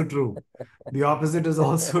is also true. The opposite is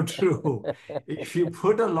also true. If you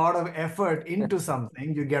put a lot of effort into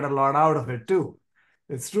something, you get a lot out of it too.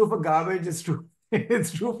 It's true for garbage, it's true,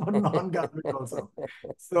 it's true for non-garbage also.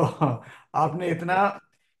 So आपने इतना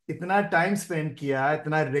इतना time spend किया,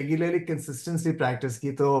 इतना regularly consistency practice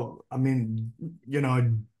की, तो I mean you know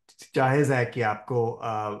जायज है कि आपको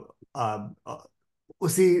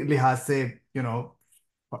उसी लिहाज से यू नो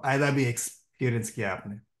फायदा भी एक्सपीरियंस किया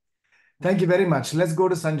आपने। Thank you very much. Let's go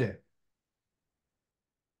to Sanjay.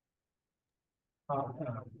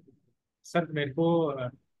 हाँ, सर मेरे को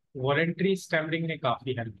वॉलेंट्री स्टैम्पिंग ने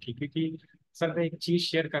काफ़ी हेल्प की, क्योंकि सर मैं एक चीज़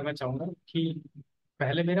शेयर करना चाहूँगा कि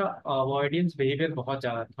पहले मेरा अवॉइडेंस बिहेवियर बहुत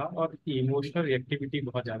ज़्यादा था और इमोशनल रिएक्टिविटी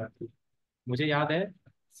बहुत ज़्यादा थी। मुझे याद है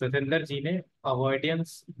सतेंद्र जी ने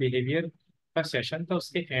अवॉइडेंस बिहेवियर का सेशन था,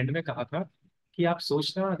 उसके एंड में कहा था कि आप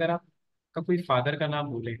सोचना अगर आपका कोई फादर का नाम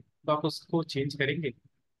बोले तो आप उसको चेंज करेंगे।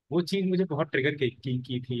 वो चीज़ मुझे बहुत ट्रिगर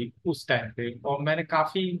की थी उस टाइम पे, और मैंने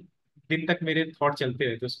काफ़ी दिन तक मेरे थॉट चलते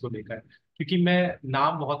रहे थे उसको लेकर, क्योंकि मैं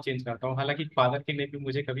नाम बहुत चेंज करता हूँ। हालांकि फादर के नेम में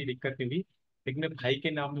मुझे कभी दिक्कत नहीं हुई, लेकिन मेरे भाई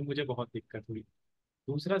के नाम में मुझे बहुत दिक्कत हुई।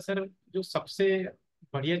 दूसरा सर, जो सबसे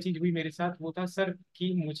बढ़िया चीज हुई मेरे साथ वो था सर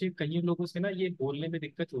कि मुझे कई लोगों से ना ये बोलने में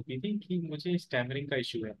दिक्कत होती थी कि मुझे स्टैमरिंग का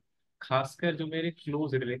इशू है, खासकर जो मेरे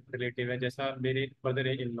क्लोज रिलेटिव है, जैसा मेरे ब्रदर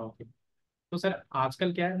इन लॉ के। तो सर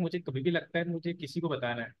आजकल क्या है, मुझे कभी भी लगता है मुझे किसी को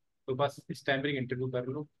बताना है तो बस स्टैमरिंग इंटरव्यू कर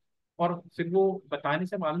लो, और फिर वो बताने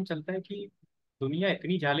से मालूम चलता है कि दुनिया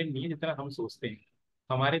इतनी जालिम नहीं है जितना हम सोचते हैं।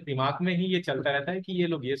 हमारे दिमाग में ही ये चलता रहता है कि ये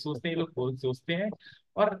लोग ये सोचते हैं, ये लोग वो सोचते हैं।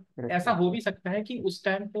 और ऐसा हो भी सकता है कि उस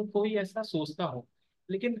टाइम पे कोई ऐसा सोचता हो,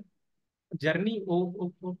 लेकिन journey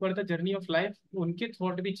over the journey of life उनके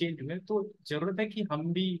थॉट भी चेंज हुए, तो जरूरत है कि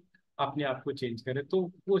हम भी अपने आप को चेंज करें। तो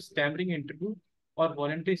वो स्टैमरिंग इंटरव्यू और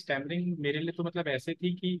वॉलंटरी स्टैमरिंग मेरे लिए तो मतलब ऐसे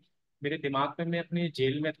थी कि मेरे दिमाग में, मैं अपने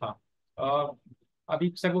जेल में था। अ,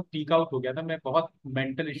 अभी सर वो पीक आउट हो गया था, मैं बहुत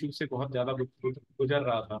मेंटल इश्यू से बहुत ज्यादा गुजर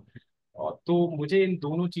रहा था। और तो मुझे इन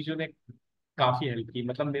दोनों चीजों ने काफी हेल्प की,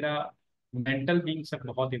 मतलब मेरा मेंटल बीइंग सब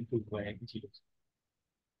बहुत इम्प्रूव हुआ है इन चीजों से।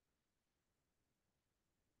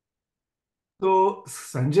 तो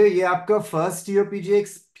संजय, ये आपका फर्स्ट टीओपीजी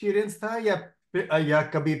एक्सपीरियंस था या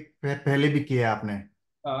कभी पहले भी किया आपने?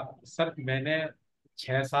 सर मैंने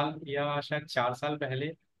 6 साल या शायद 4 साल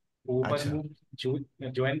पहले ओपन अच्छा। मूव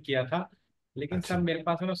ज्वाइन किया था, लेकिन सर अच्छा। मेरे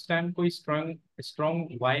पास है ना उस टाइम कोई स्ट्रॉन्ग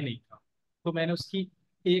स्ट्रॉन्ग वाई नहीं था, तो मैंने उसकी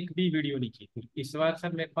एक भी वीडियो नहीं की थी। इस बार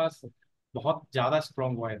सर मेरे पास बहुत ज़्यादा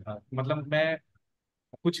स्ट्रॉन्ग वाई था, मतलब मैं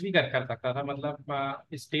कुछ भी कर कर सकता था। मतलब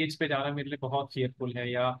स्टेज पे जाना मेरे लिए बहुत फियरफुल है,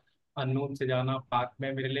 या अननोन से जाना पार्क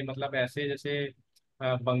में मेरे लिए मतलब ऐसे जैसे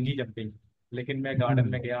बंगी जंपिंग। लेकिन मैं गार्डन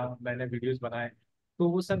में गया, मैंने वीडियोस बनाए। तो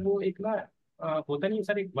वो सर वो एक ना होता नहीं है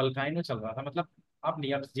सर, एक वल्काइनो चल रहा था, मतलब आप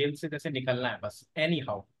नहीं, आप जेल से जैसे निकलना है बस एनी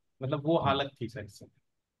हाउ, मतलब वो हालत थी सर इससे।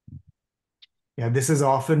 Yeah, this is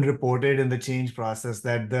often reported in the change process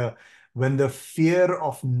that the when the fear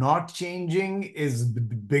of not changing is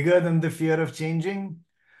bigger than the fear of changing,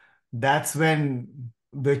 that's when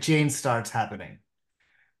the change starts happening,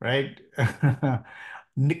 right?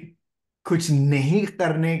 नि- कुछ नहीं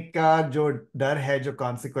करने का जो डर है, जो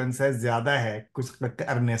consequence है, ज्यादा है कुछ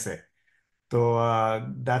करने से। तो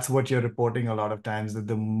that's what you're reporting a lot of times, that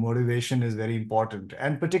the motivation is very important,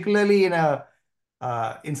 and particularly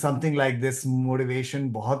in something like this,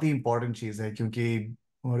 motivation बहुत ही important चीज है, क्योंकि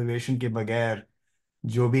मोटिवेशन के बगैर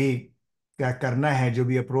जो भी क्या करना है, जो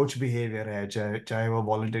भी अप्रोच बिहेवियर है, चाहे चाहे वो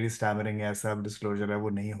वॉलंटरी स्टैमरिंग है, सब डिस्क्लोजर है, वो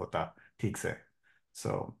नहीं होता ठीक से।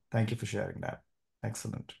 So thank you for sharing that.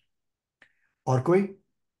 Excellent. और कोई?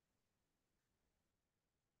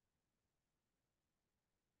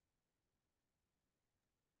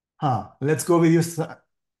 हाँ, let's go with you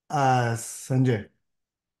Sanjay.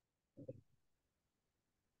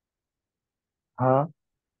 हाँ।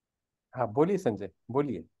 हाँ, बोलिए संजय,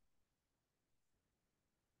 बोलिए।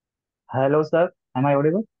 Hello sir, M I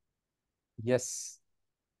audible? Yes.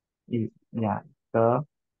 या,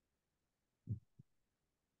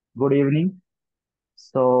 गुड इवनिंग।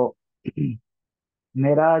 सो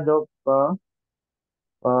मेरा जो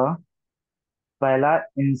पहला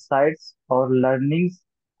इंसाइट्स और लर्निंग्स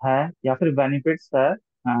है या फिर बेनिफिट्स है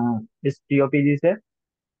इस टीओपीजी से।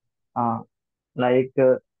 लाइक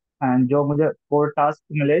जो मुझे 4 टास्क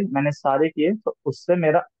मिले मैंने सारे किए, तो उससे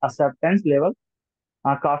मेरा एक्सेप्टेंस लेवल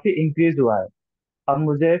काफी इंक्रीज हुआ है। अब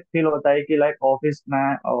मुझे फील होता है कि लाइक ऑफिस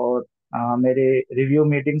में और मेरे रिव्यू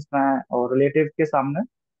मीटिंग्स में और रिलेटिव के सामने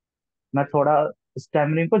मैं थोड़ा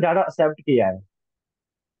स्टैमरिंग को ज्यादा एक्सेप्ट किया है।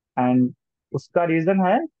 एंड उसका रीजन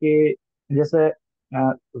है कि जैसे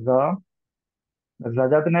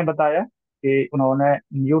रजत ने बताया कि उन्होंने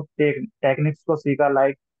न्यू टेक्निक्स को सीखा,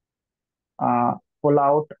 लाइक पुल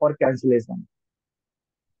आउट और कैंसिलेशन।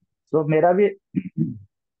 तो मेरा भी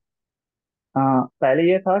पहले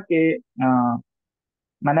ये था कि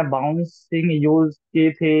मैंने बाउंसिंग यूज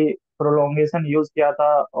की थी, प्रोलोंगेशन यूज किया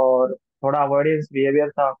था, और थोड़ा अवॉइडेंस बिहेवियर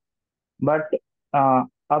था। बट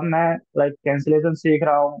अब मैं लाइक कैंसिलेशन सीख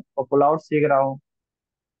रहा हूँ और पुल आउट सीख रहा हूँ।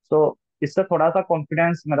 तो इससे थोड़ा सा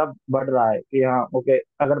कॉन्फिडेंस मेरा बढ़ रहा है कि हाँ ओके,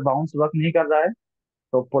 अगर बाउंस वर्क नहीं कर रहा है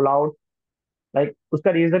तो पुल आउट, लाइक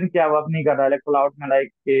उसका रीजन क्या वर्क नहीं कर रहा है, लाइक पुल आउट में लाइक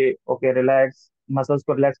कि ओके रिलैक्स, मसल्स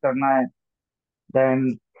को रिलैक्स करना है, देन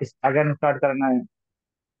अगेन स्टार्ट करना है।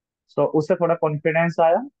 सो उससे थोड़ा कॉन्फिडेंस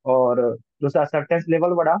आया और दूसरा एक्सेप्टेंस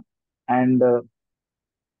लेवल बढ़ा। एंड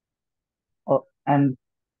एंड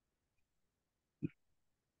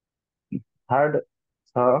थर्ड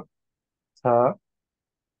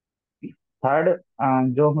थर्ड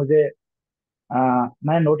जो मुझे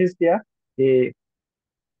मैं नोटिस किया कि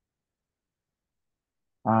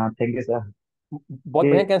थैंक यू सर बहुत कि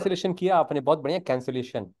बढ़िया कैंसिलेशन किया आपने, बहुत बढ़िया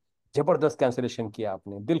कैंसिलेशन, जबरदस्त कैंसिलेशन किया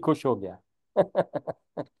आपने, दिल खुश हो गया।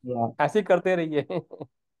 ऐसे ही करते रहिए।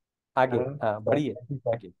 आगे, हाँ बढ़िए,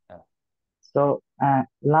 आगे, हाँ। सो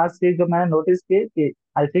लास्ट चीज जो मैंने नोटिस की कि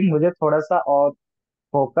आई थिंक मुझे थोड़ा सा और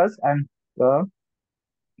फोकस एंड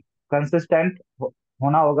कंसिस्टेंट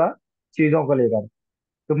होना होगा चीजों को लेकर।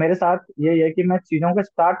 तो मेरे साथ ये है कि मैं चीजों को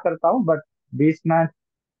स्टार्ट करता हूँ बट बीच में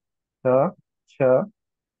छ, छ,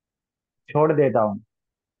 छोड़ देता हूँ।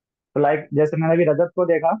 तो लाइक जैसे मैंने अभी रजत को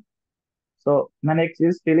देखा, तो मैंने एक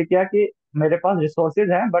चीज फील किया कि मेरे पास रिसोर्सेज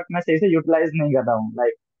हैं बट मैं सही से यूटिलाइज नहीं कर रहा हूँ।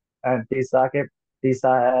 लाइक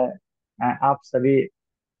टीसा है, आप सभी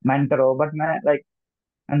मेंटर हो, बट मैं लाइक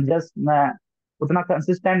जस्ट मैं उतना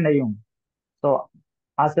कंसिस्टेंट नहीं हूँ। तो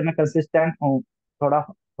आज से मैं कंसिस्टेंट हूँ, थोड़ा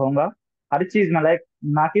होऊंगा हर चीज में, लाइक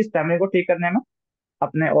ना कि स्टेमिना को ठीक करने में,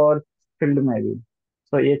 अपने और फील्ड में भी।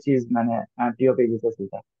 तो ये चीज मैंने टीओपीजी से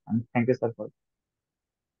सीखा। Thank you sir for.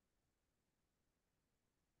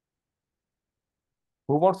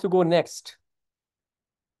 Who wants to go next?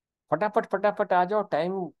 फटाफट फटाफट आ जाओ,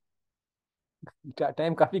 टाइम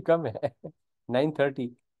टाइम काफी कम है। 9:30।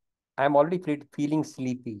 I am already feeling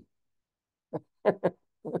sleepy.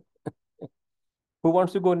 Who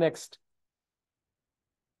wants to go next?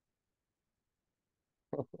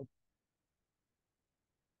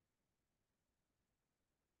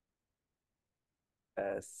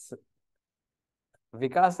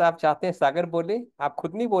 विकास, आप चाहते हैं सागर बोले, आप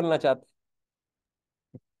खुद नहीं बोलना चाहते?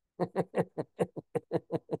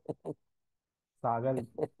 Sagar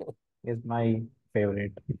is my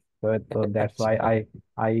favorite. So that's why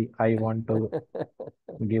अच्छा। I want to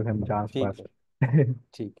give him chance ठीक first. है,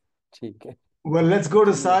 ठीक, ठीक है। Well, let's go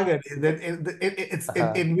to चलिए। Sagar.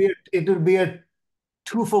 हाँ। It will be a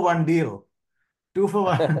 2 for 1 deal. 2 for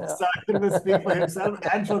 1. Sagar will speak for himself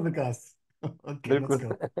and for Vikas. Okay, let's बिल्कुल।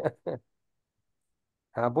 go.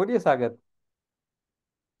 हाँ बोलिए सागर।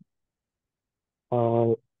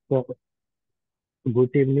 So,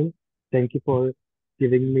 good evening. Thank you for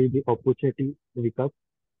giving me the opportunity, Vikas.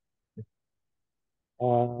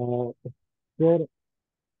 Uh, Sir,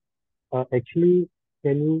 actually,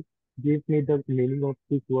 can you give me the meaning of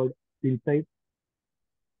this word insight?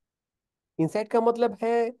 Insight का मतलब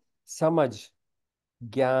है समझ,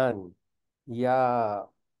 ज्ञान, या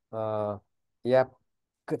आ, या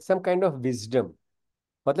सम काइंड ऑफ विजडम।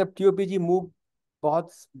 मतलब टीओपीजी मूव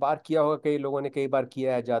बहुत बार किया होगा, कई लोगों ने कई बार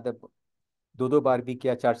किया है, ज्यादा 2-2 बार भी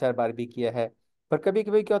किया, 4-4 बार भी किया है। पर कभी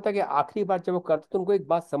कभी क्या होता है कि आखिरी बार जब वो करते तो उनको एक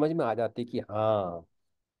बात समझ में आ जाती है कि हाँ,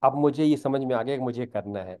 अब मुझे ये समझ में आ गया कि मुझे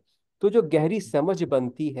करना है। तो जो गहरी समझ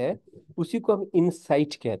बनती है उसी को हम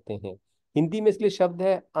इनसाइट कहते हैं। हिंदी में इसलिए शब्द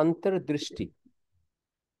है अंतर्दृष्टि।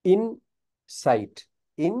 इन साइट,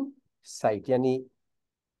 इन साइट यानी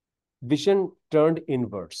विजन टर्न्ड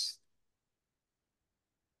इनवर्ड्स।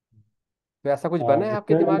 तो ऐसा कुछ बना है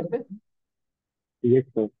आपके Sir, दिमाग में? yes,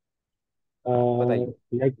 sir. बताइए।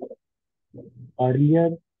 Like earlier,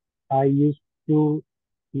 I used to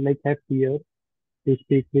like have fear to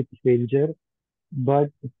speak with stranger, but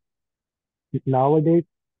nowadays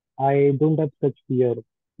I don't have such fear.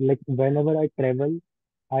 Like whenever I travel,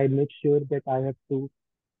 I make sure that I have to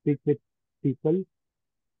speak with people.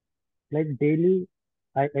 Like daily,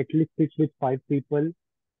 I at least speak with 5 people,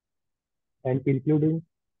 and including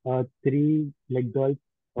three like girls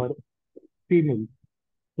or female.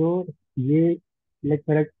 तो ये like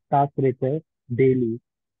मेरा task रहता है daily.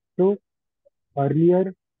 So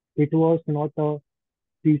earlier it was not a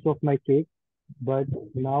piece of my cake, but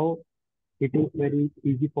now it is very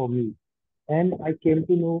easy for me. And I came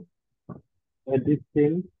to know this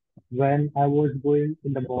thing when I was going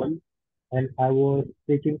in the mall and I was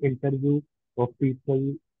taking interview of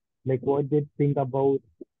people, like what they think about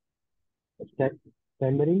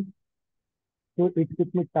stammering. So it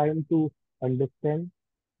took me time to understand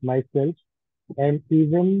myself, and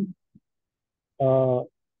even uh,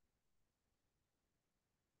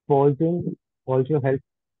 pausing also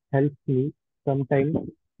helps me sometimes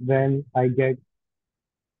when I get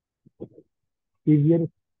severe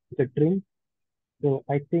stuttering. So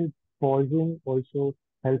I think pausing also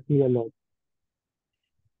helps me a lot.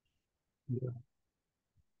 Yeah.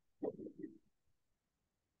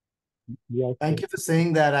 Yes, Thank sir. you for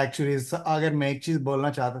saying that actually. अगर मैं एक चीज बोलना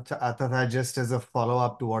चाहता था just as a follow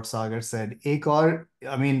up to what Sagar said, एक और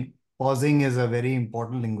I mean pausing is a very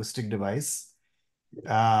important linguistic device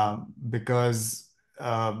because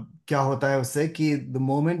क्या होता है उससे कि the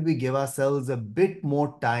moment we give ourselves a bit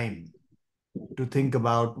more time to think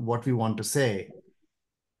about what we want to say,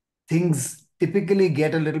 things typically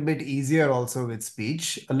get a little bit easier also with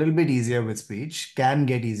speech, a little bit easier with speech, can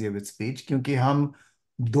get easier with speech, क्योंकि हम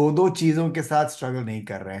दो दो चीजों के साथ struggle नहीं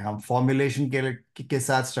कर रहे हैं, हम फॉर्मुलेशन के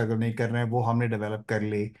साथ स्ट्रगल नहीं कर रहे हैं, वो हमने डेवलप कर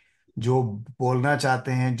ली, जो बोलना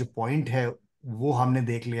चाहते हैं, जो पॉइंट है वो हमने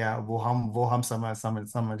देख लिया, वो हम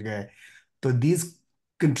समझ गए। तो दीज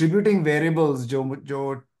कंट्रीब्यूटिंग वेरिएबल्स जो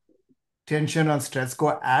जो टेंशन और स्ट्रेस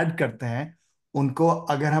को ऐड करते हैं, उनको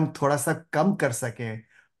अगर हम थोड़ा सा कम कर सकें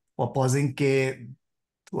or pausing ke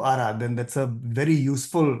tuara, then that's a very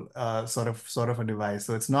useful sort of a device.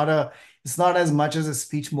 So it's not as much as a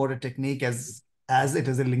speech motor technique as it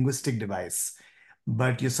is a linguistic device,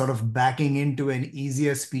 but you're sort of backing into an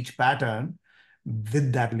easier speech pattern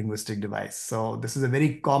with that linguistic device. So this is a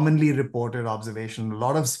very commonly reported observation. A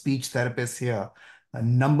lot of speech therapists here, a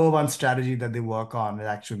number one strategy that they work on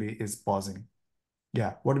actually is pausing.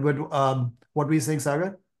 Yeah. What were you saying,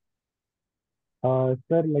 Sagar?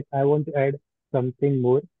 Sir, like I want to add something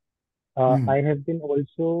more. I Hmm. have been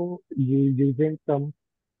also using some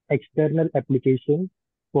external application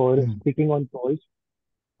for Hmm. speaking on calls.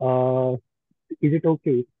 Uh, is it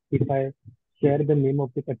okay if I share the name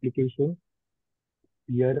of this application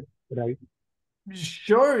here, right?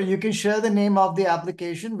 Sure, you can share the name of the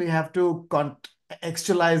application. We have to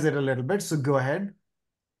contextualize it a little bit, so go ahead.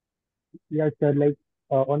 Yes, sir. Like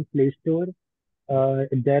on Play Store,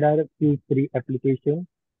 there are two free applications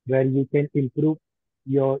where you can improve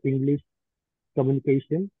your English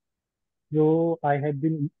communication. So I have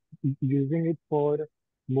been using it for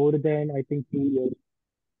more than I think 2 years.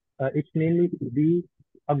 It's mainly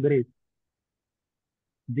Angrez,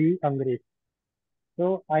 the Angrez.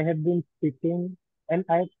 So I have been speaking, and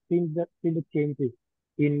I have seen the changes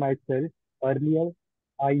in myself. Earlier,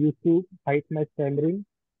 I used to hide my stammering,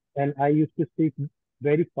 and I used to speak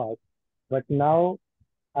very fast. But now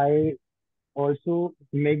I also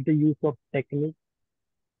make the use of technique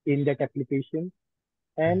in that application,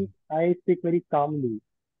 and I speak very calmly.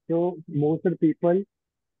 So most of the people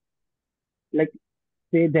like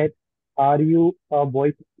say that, are you a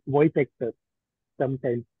voice actor?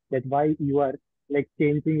 Sometimes that why you are like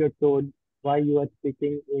changing your tone, why you are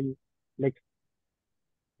speaking in like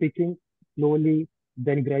speaking slowly,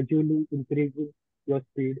 then gradually increasing your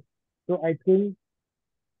speed. So I think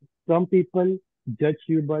some people judge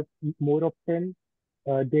you, but more often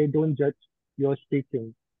they don't judge your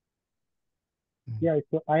speaking. Yeah,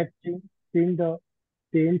 so I have seen the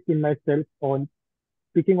change in myself on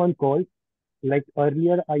speaking on calls. Like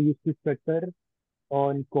earlier, I used to stutter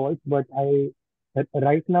on calls, but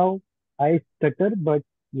right now I stutter, but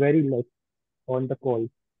very less on the calls,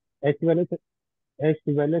 as well as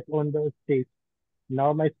on the stage.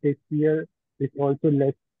 Now my stage fear is also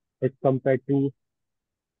less as compared to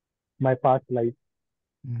my past life.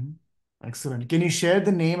 Mhm. Excellent. Can you share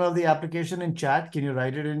the name of the application in chat? Can you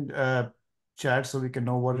write it in chat so we can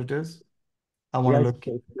know what it is? I want to Yes, look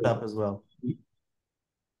yes, it up as well. yes.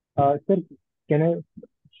 Sir, can I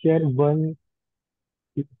share one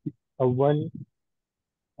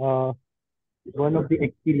uh, one of the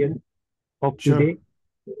experience of Sure. today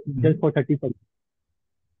just for 30 seconds?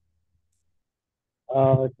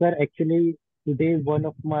 Sir, actually today one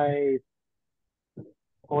of my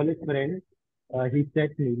college friends he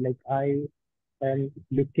said to me like and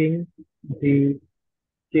looking the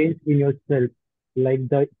change in yourself, like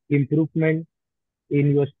the improvement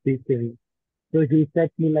in your speaking. So he said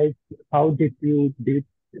me like, how did you did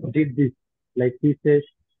this? Like he says,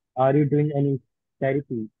 are you doing any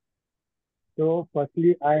therapy? So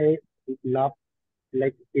firstly, I laughed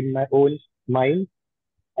like in my own mind,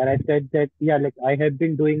 and I said that yeah, like I have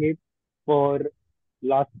been doing it for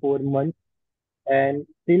last 4 months, and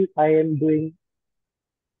still I am doing.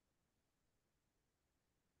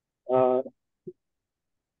 Uh,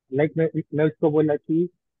 like मैं उसको बोला कि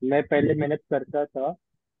मैं पहले मेहनत करता था,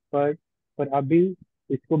 पर पर अभी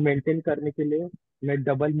इसको मेंटेन करने के लिए मैं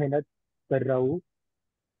डबल मेहनत कर रहा हूँ.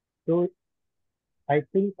 तो I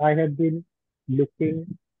think I have been looking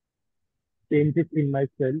changes in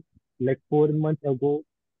myself, like 4 months ago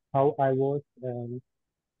how I was, and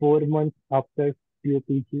 4 months after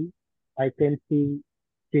TOPG I can see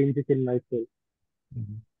changes in myself.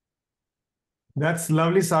 That's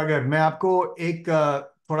lovely सागर। मैं आपको एक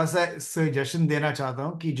थोड़ा सा सजेशन देना चाहता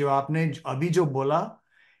हूँ कि जो आपने अभी जो बोला,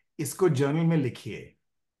 इसको जर्नल में लिखिए।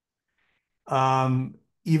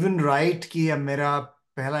 इवन राइट कि अब मेरा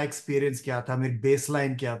पहला एक्सपीरियंस क्या था, मेरी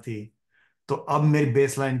बेसलाइन क्या थी, तो अब मेरी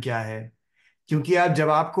बेसलाइन क्या है। क्योंकि आप जब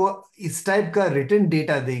आपको इस टाइप का रिटन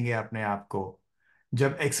डेटा देंगे अपने आप को,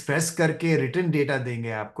 जब एक्सप्रेस करके रिटन डेटा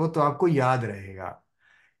देंगे आपको, तो आपको याद रहेगा।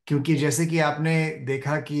 क्योंकि जैसे कि आपने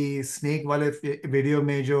देखा कि स्नेक वाले वीडियो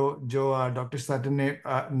में जो जो डॉक्टर सटन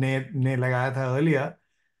ने लगाया था earlier,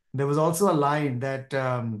 there was also a line that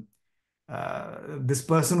this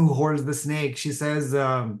person who holds the snake, she says,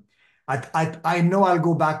 I know I'll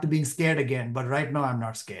go back to being scared again, but right now I'm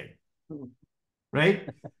not scared.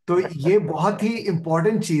 Right? तो ये बहुत ही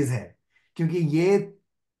important चीज है, क्योंकि ये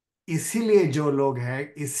इसीलिए जो लोग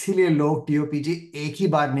हैं, इसीलिए लोग टीओपीजी एक ही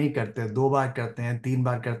बार नहीं करते, 2 बार करते हैं, 3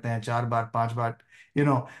 बार करते हैं, 4 बार, 5 बार। You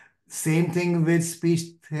know, same thing with speech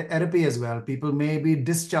therapy as well. People may be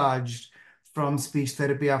discharge from speech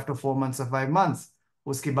therapy after 4 months और 5 मंथ्स।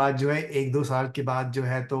 उसके बाद जो है 1-2 साल के बाद जो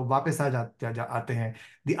है तो वापस आते हैं।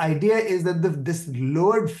 The idea is that this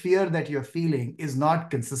lowered fear that you are feeling is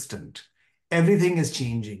not consistent. Everything is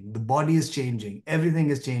changing, the body is changing, everything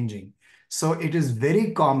is changing. So it is very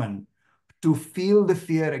common to feel the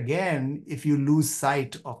fear again if you lose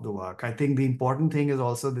sight of the work. I think the important thing is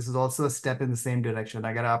also, this is also a step in the same direction.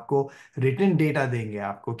 अगर आपको written data देंगे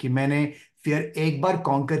आपको कि मैंने fear एक बार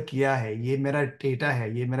conquer किया है, ये मेरा data है,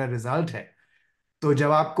 ये मेरा result है, तो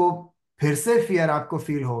जब आपको फिर से fear आपको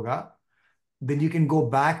feel होगा, then you can go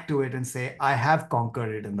back to it and say, I have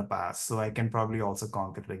conquered it in the past, so I can probably also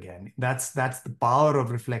conquer it again. That's the power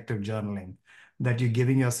of reflective journaling, that you're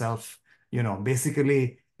giving yourself, basically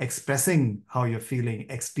expressing how you're feeling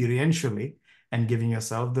experientially and giving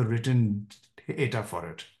yourself the written data for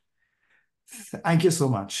it. Thank you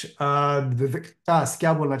so much. Vikas,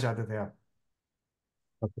 क्या बोलना चाहते थे आप?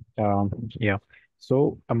 Yeah. So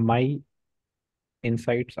my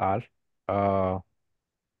insights are,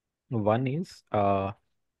 one is,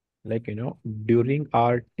 during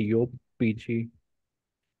our TOPG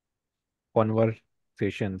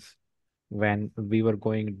conversations, when we were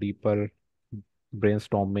going deeper,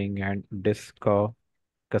 brainstorming and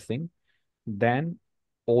discussing, then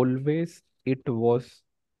always it was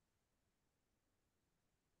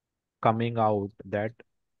coming out that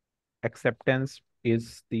acceptance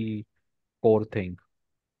is the core thing,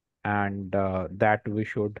 and that we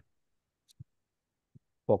should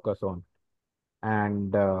focus on.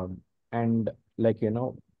 And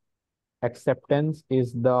acceptance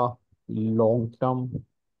is the long term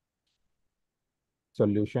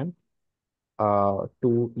solution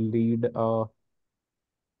to lead a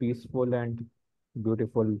peaceful and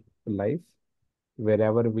beautiful life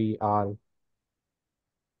wherever we are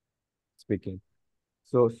speaking.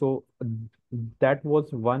 So that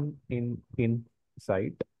was one in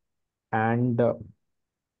insight. And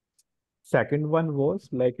second one was,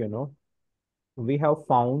 we have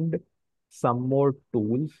found some more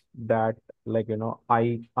tools that,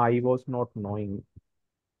 I was not knowing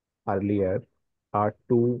earlier,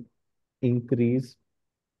 to increase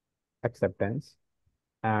acceptance.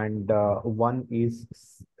 And one is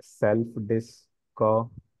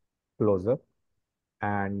self-disclosure.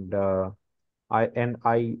 And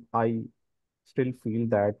I still feel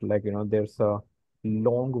that, there's a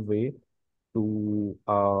long way to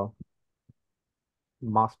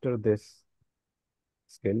master this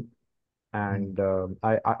skill. And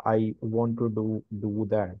I want to do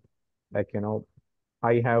that. like you know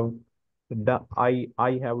I have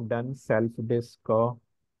I have done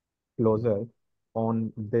self-disclosure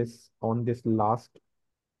on this last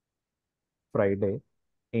Friday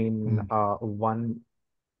in one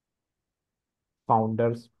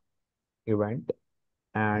founders event,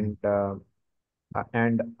 and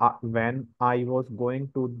when I was going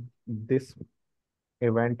to this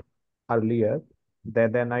event earlier,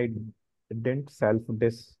 then I didn't self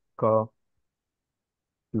disclose,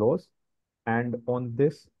 and on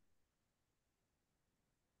this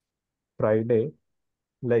Friday,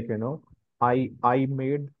 I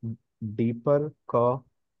made deeper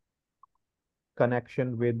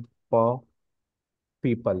connection with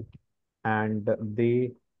people, and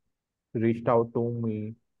they reached out to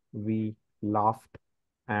me. We laughed,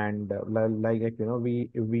 and we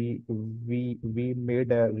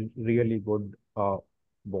made a really good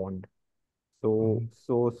bond. So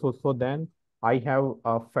then I have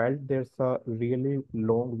felt there's a really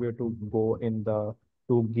long way to go in the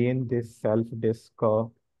to gain this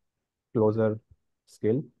closer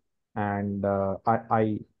skill, and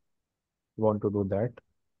I want to do that.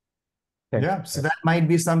 Thanks. Yeah, so that might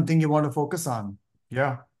be something you want to focus on.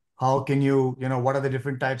 Yeah. How can you, what are the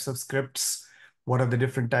different types of scripts? What are the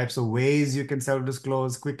different types of ways you can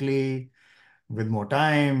self-disclose quickly with more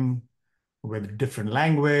time, with different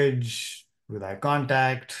language, with eye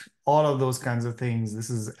contact, all of those kinds of things. This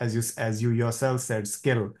is, as you yourself said,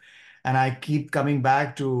 skill. And I keep coming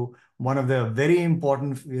back to one of the very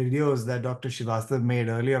important videos that Dr. Shivastav made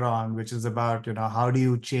earlier on, which is about, how do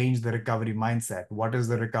you change the recovery mindset? What is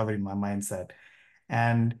the recovery mindset?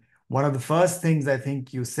 And one of the first things I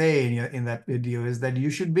think you say in that video is that you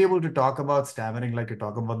should be able to talk about stammering like you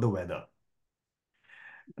talk about the weather.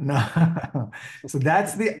 No. So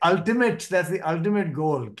that's the ultimate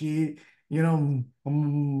goal कि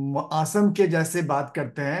हम आसम के जैसे बात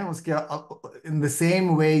करते हैं उसके in the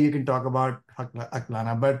same way you can talk about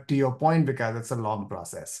Aklana, but to your point, because it's a long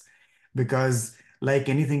process, because like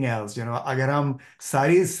anything else, अगर हम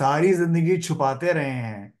सारी सारी जिंदगी छुपाते रहे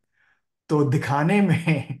हैं तो दिखाने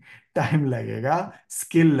में टाइम लगेगा,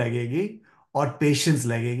 स्किल लगेगी और पेशेंस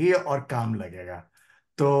लगेगी और काम लगेगा.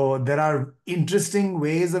 So there are interesting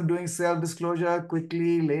ways of doing self-disclosure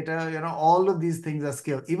quickly, later, all of these things are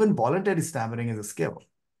skill. Even voluntary stammering is a skill.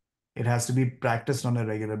 It has to be practiced on a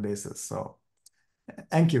regular basis. So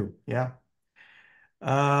thank you. Yeah.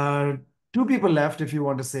 Uh, Two people left if you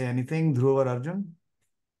want to say anything, Dhruv or Arjun.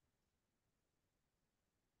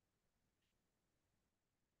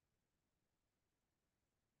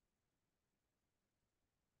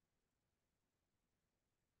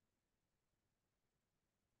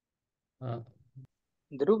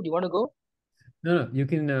 Dhruv, do you want to go? No, you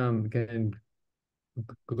can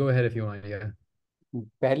go ahead if you want. Yeah.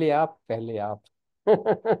 पहले आप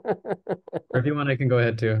Or if you want, I can go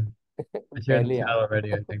ahead too. I shared पहले the आप tile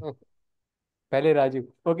already, I think. पहले Raju.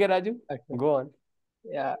 Okay, Raju, Okay. go on.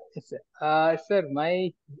 Yeah, sir,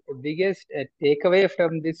 my biggest takeaway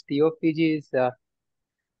from this TOPG is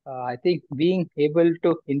I think being able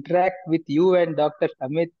to interact with you and Dr.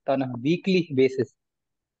 Amit on a weekly basis,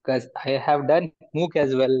 because I have done MOOC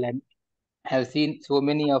as well and have seen so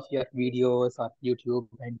many of your videos on YouTube,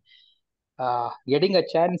 and getting a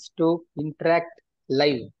chance to interact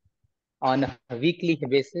live on a weekly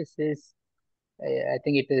basis is, I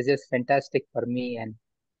think it is just fantastic for me, and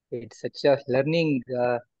it's such a learning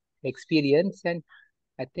experience. And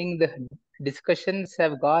I think the discussions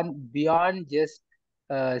have gone beyond just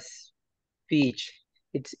speech.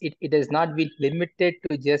 It has not been limited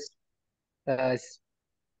to just uh,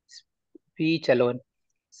 speech alone.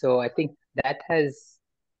 So I think that is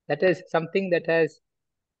something that has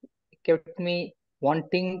kept me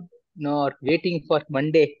wanting nor waiting for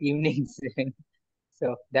Monday evenings.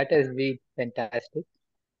 So that has been fantastic.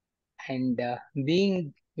 And I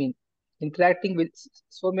mean, interacting with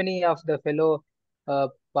so many of the fellow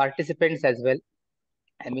participants as well.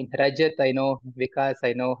 I mean, Rajat, I know, Vikas,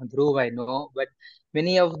 I know, Dhruv, I know, but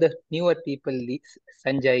many of the newer people,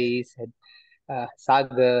 Sanjay and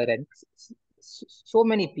Sagar, and so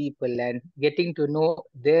many people, and getting to know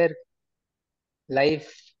their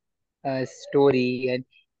life story, and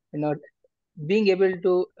you know, being able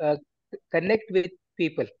to connect with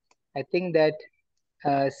people. I think that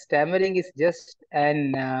stammering is just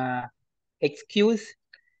an excuse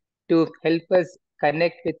to help us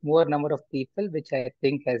connect with more number of people, which I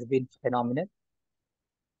think has been phenomenal.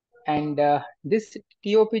 And this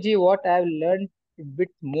TOPG, what I've learned a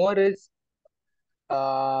bit more is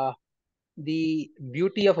the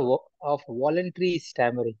beauty of voluntary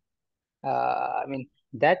stammering. I mean,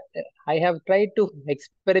 that I have tried to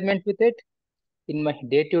experiment with it in my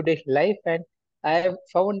day-to-day life, and I have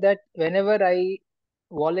found that whenever I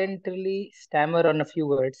voluntarily stammer on a few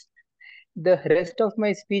words, the rest of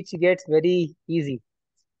my speech gets very easy.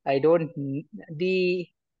 I don't the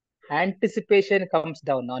anticipation comes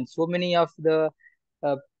down on so many of the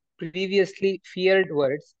uh, previously feared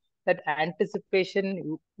words. That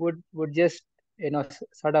anticipation would just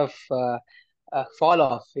sort of fall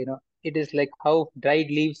off. It is like how dried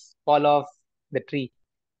leaves fall off the tree.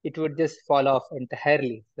 It would just fall off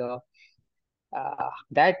entirely. So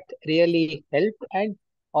that really helped, and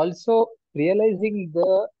also realizing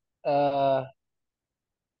uh,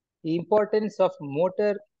 the importance of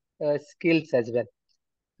motor skills as well,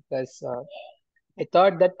 because I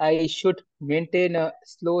thought that I should maintain a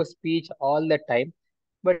slow speech all the time,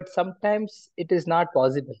 but sometimes it is not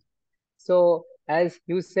possible. So, as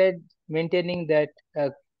you said, maintaining that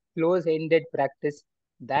close-ended practice,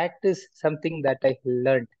 that is something that I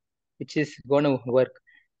learned, which is going to work.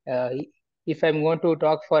 If I'm going to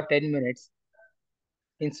talk for 10 minutes,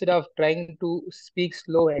 instead of trying to speak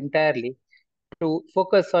slow entirely, to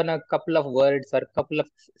focus on a couple of words or a couple of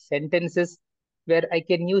sentences where I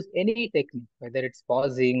can use any technique, whether it's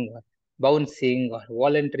pausing or bouncing or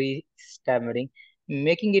voluntary stammering,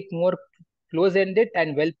 making it more close-ended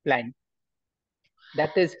and well planned.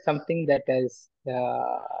 That is something that is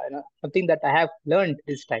something that I have learned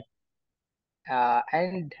this time.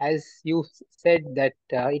 And as you said, that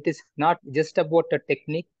it is not just about a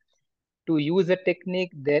technique. To use a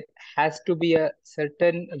technique, there has to be a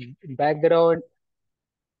certain background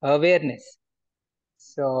awareness.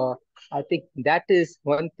 So I think that is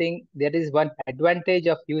one thing. There is one advantage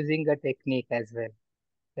of using a technique as well,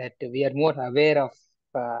 that we are more aware of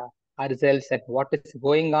ourselves and what is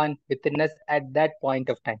going on within us at that point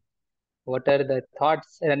of time. What are the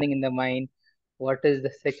thoughts running in the mind? What is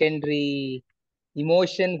the secondary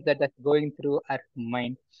emotions that are going through our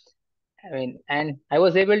mind? I mean, and I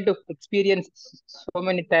was able to experience so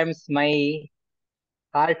many times my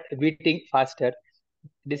heart beating faster.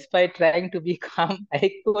 Despite trying to be calm,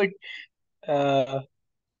 I could uh,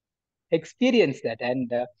 experience that,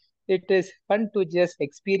 and it is fun to just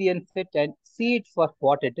experience it and see it for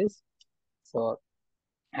what it is. So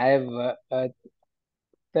I have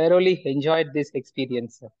thoroughly enjoyed this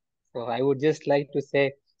experience. So I would just like to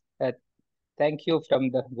say thank you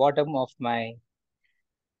from the bottom of my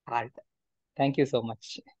heart. Thank you so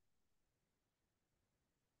much.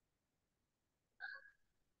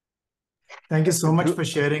 Thank you so much for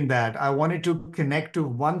sharing that. I wanted to connect to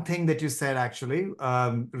one thing that you said, actually,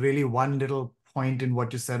 really one little point in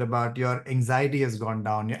what you said about your anxiety has gone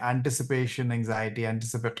down, your anticipation anxiety,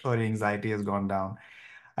 anticipatory anxiety has gone down.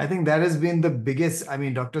 I think that has been the biggest. I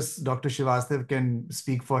mean, Dr. Srivastav can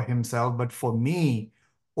speak for himself, but for me,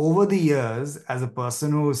 over the years, as a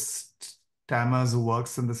person who stammers, who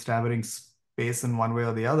works in the stammering space in one way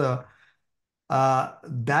or the other,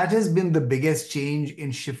 that has been the biggest change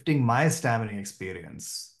in shifting my stammering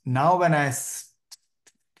experience. Now, when I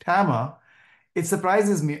stammer, it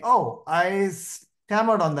surprises me. Oh, I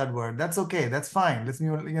stammered on that word. That's okay. That's fine. Let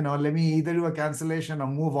me either do a cancellation or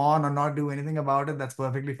move on or not do anything about it. That's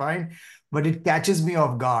perfectly fine. But it catches me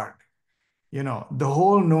off guard. The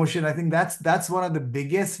whole notion, I think that's one of the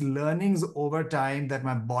biggest learnings over time that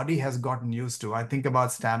my body has gotten used to. I think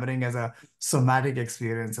about stammering as a somatic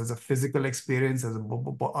experience, as a physical experience,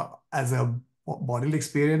 as a bodily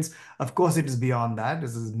experience. Of course, it is beyond that.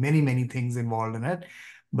 There's many, many things involved in it.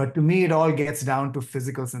 But to me, it all gets down to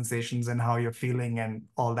physical sensations and how you're feeling and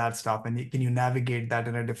all that stuff. And can you navigate that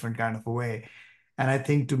in a different kind of a way? And I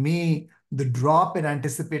think, to me, the drop in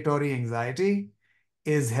anticipatory anxiety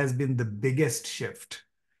has been the biggest shift,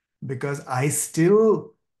 because I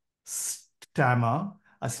still stammer.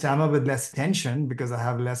 I stammer with less tension because I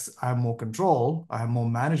have more control, I have more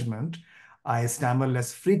management. I stammer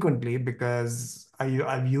less frequently because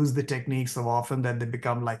I've used the technique so often that they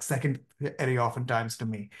become like secondary oftentimes to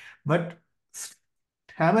me. But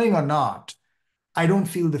stammering or not, I don't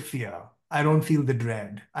feel the fear. I don't feel the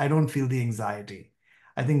dread. I don't feel the anxiety.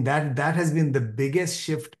 I think that has been the biggest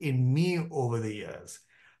shift in me over the years.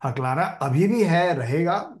 हाँ Clara, अभी भी है,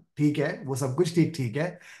 रहेगा, ठीक है, वो सब कुछ ठीक ठीक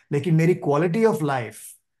है, लेकिन मेरी क्वालिटी ऑफ लाइफ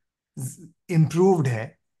इम्प्रूव्ड है,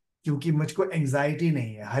 क्योंकि मुझको एंजाइटी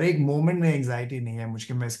नहीं है, हर एक मोमेंट में एंजाइटी नहीं है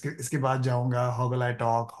मुझको, मैं इसके बाद जाऊंगा, how will I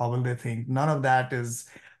talk, how will they think, none of that is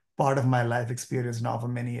part of my life experience now for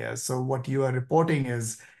many years. So what you are reporting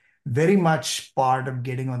is very much part of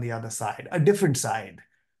getting on the other side, a different side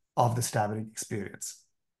of the stammering experience.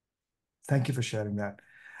 Thank you for sharing that.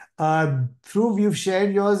 Dhruv, you've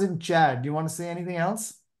shared yours in chat. Do you want to say anything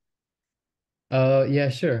else? Yeah,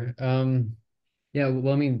 sure. Yeah,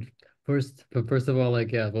 well, I mean, first of all,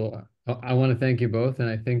 like, yeah, well, I want to thank you both, and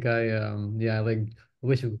I think yeah, I like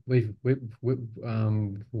wish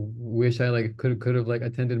I like could have like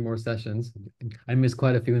attended more sessions. I missed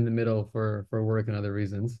quite a few in the middle for work and other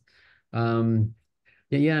reasons. Um,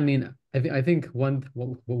 yeah. I mean, I think one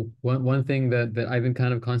thing that I've been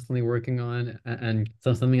kind of constantly working on, and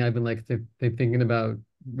something I've been like thinking about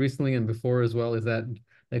recently and before as well, is that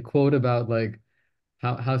quote about like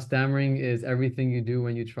how stammering is everything you do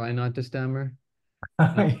when you try not to stammer.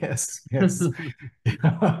 Yes, yes.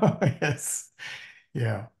 Yes.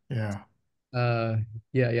 Yeah, yeah. Uh,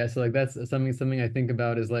 yeah. So like that's something I think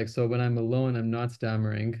about is like, so when I'm alone, I'm not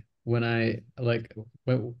stammering. When I like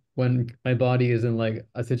when my body is in like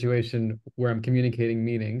a situation where I'm communicating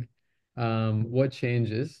meaning, what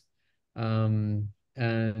changes? And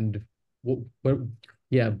what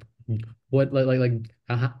yeah, what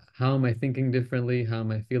how am I thinking differently? How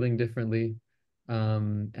am I feeling differently?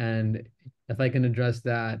 And if I can address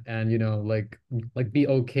that and like be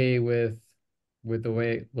okay with the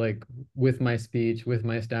way like with my speech, with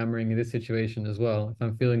my stammering in this situation as well. If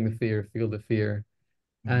I'm feeling the fear, feel the fear.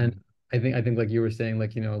 And Mhm. I think like you were saying,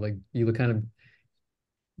 like, like you kind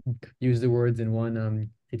of use the words in one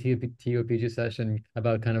TOPG session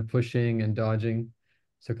about kind of pushing and dodging.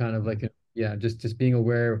 So kind of like yeah, just being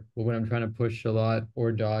aware of when I'm trying to push a lot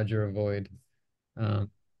or dodge or avoid.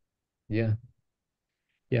 Um, yeah.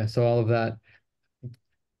 Yeah. So all of that.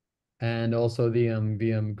 And also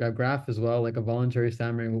the graph as well, like a voluntary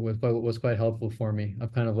stammering was quite helpful for me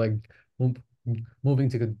of kind of like mo- moving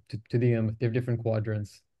to the different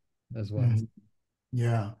quadrants as well. Mhm.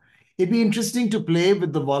 Yeah. It'd be interesting to play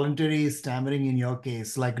with the voluntary stammering in your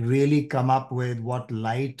case, like really come up with what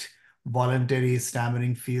light voluntary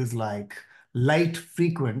stammering feels like. Light,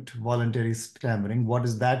 frequent voluntary stammering, what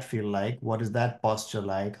does that feel like? What is that posture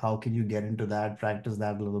like? How can you get into that, practice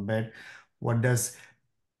that a little bit? What does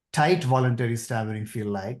tight voluntary stammering feel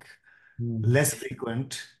like? Less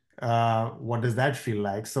frequent, what does that feel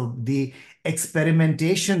like? So the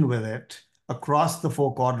experimentation with it across the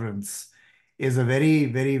four quadrants is a very,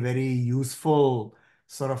 very, very useful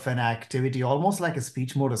sort of an activity, almost like a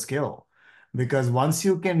speech motor skill. Because once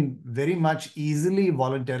you can very much easily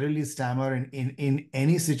voluntarily stammer in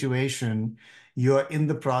any situation, you're in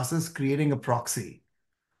the process creating a proxy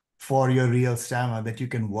for your real stammer that you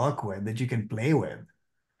can work with, that you can play with,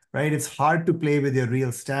 right? It's hard to play with your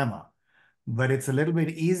real stammer, but it's a little bit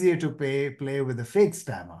easier to play with a fake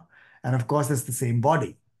stammer. And of course, it's the same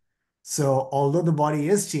body. So although the body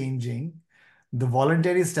is changing, the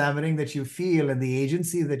voluntary stammering that you feel and the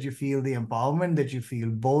agency that you feel, the empowerment that you feel,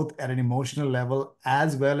 both at an emotional level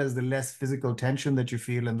as well as the less physical tension that you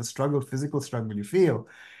feel and the physical struggle you feel,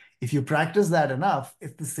 if you practice that enough,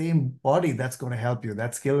 it's the same body that's going to help you.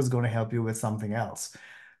 That skill is going to help you with something else.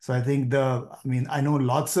 So I mean, I know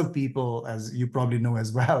lots of people, as you probably know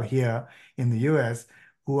as well here in the US,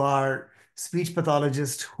 who are speech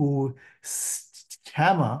pathologists who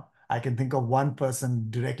stammer. I can think of one person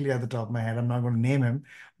directly at the top of my head. I'm not going to name him,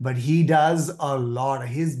 but he does a lot.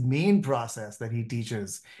 His main process that he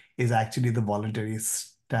teaches is actually the voluntary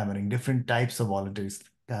stammering, different types of voluntary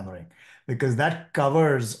stammering, because that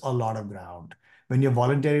covers a lot of ground. When you're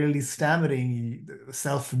voluntarily stammering,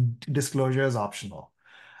 self-disclosure is optional.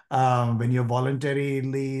 When you're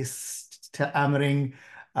voluntarily stammering,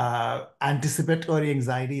 anticipatory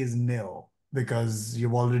anxiety is nil because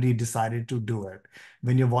you've already decided to do it.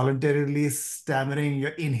 When you're voluntarily stammering, you're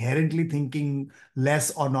inherently thinking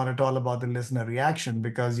less or not at all about the listener reaction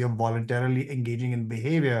because you're voluntarily engaging in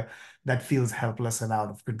behavior that feels helpless and out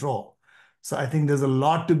of control. So I think there's a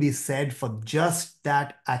lot to be said for just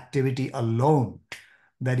that activity alone,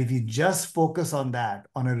 that if you just focus on that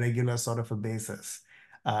on a regular sort of a basis,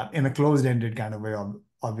 in a closed-ended kind of way,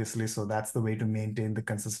 obviously, so that's the way to maintain the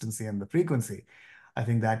consistency and the frequency. I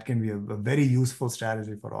think that can be a very useful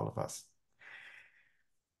strategy for all of us.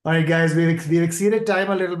 All right, guys, we've exceeded time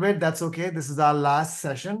a little bit. That's okay. This is our last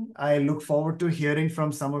session. I look forward to hearing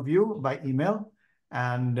from some of you by email,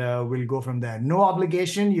 and we'll go from there. No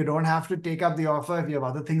obligation. You don't have to take up the offer if you have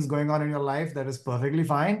other things going on in your life. That is perfectly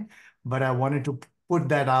fine. But I wanted to put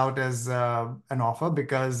that out as an offer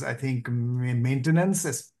because I think maintenance,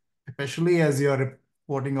 especially as you're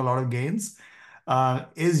reporting a lot of gains,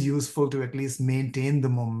 is useful to at least maintain the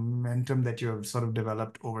momentum that you have sort of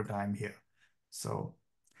developed over time here. So.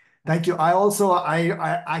 Thank you. I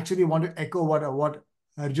actually want to echo what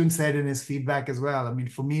Arjun said in his feedback as well. I mean,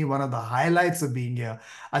 for me, one of the highlights of being here,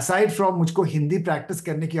 aside from मुझको Hindi practice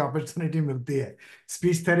करने की opportunity मिलती है,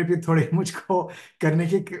 speech therapy थोड़ी मुझको करने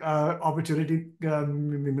की opportunity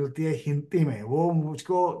मिलती है हिंदी में, वो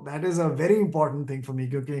मुझको that is a very important thing for me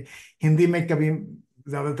क्योंकि हिंदी में कभी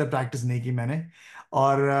ज्यादातर प्रैक्टिस नहीं की मैंने।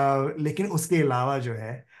 और लेकिन उसके अलावा जो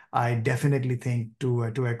है, I definitely think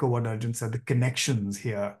to echo what Arjun said, the connections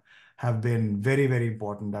here have been very, very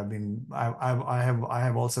important. I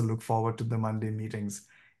have also looked forward to the Monday meetings,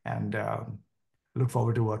 and look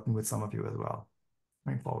forward to working with some of you as well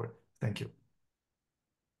going forward. Thank you.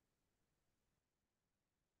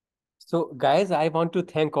 So, guys, I want to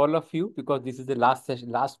thank all of you because this is the last session,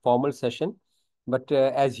 last formal session. But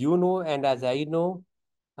as you know, and as I know,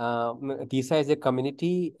 TISA is a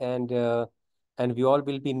community, and we all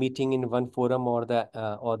will be meeting in one forum or the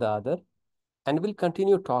other, and we'll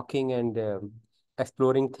continue talking and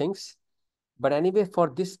exploring things. But anyway, for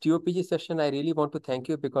this TOPG session, I really want to thank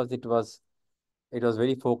you because it was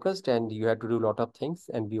very focused and you had to do a lot of things,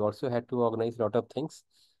 and we also had to organize a lot of things.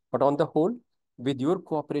 But on the whole, with your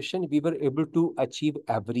cooperation, we were able to achieve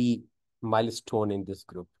every milestone in this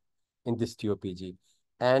group, in this TOPG.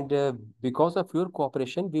 And because of your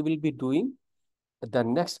cooperation, we will be doing the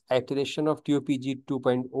next iteration of TOPG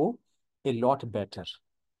 2.0 a lot better,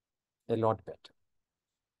 a lot better.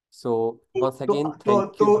 So once तो again, तो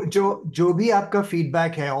thank you. तो जो भी आपका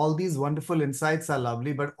feedback है, all these wonderful insights are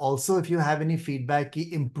lovely, but also if you have any feedback कि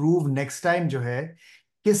improve next time जो है,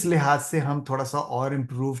 किस लिहाज से हम थोड़ा सा और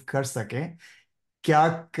improve कर सकें, क्या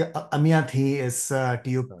अमियाँ थी इस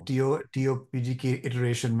टीओपीजी की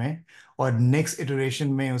इटरेशन में, और नेक्स्ट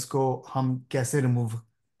इटरेशन में उसको हम कैसे रिमूव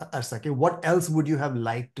कर सके, what else would you have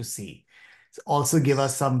liked to see? Also give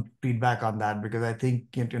us some feedback on that, because I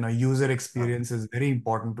think user experience is very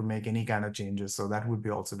important to make any kind of changes, so that would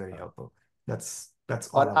be also very helpful. That's और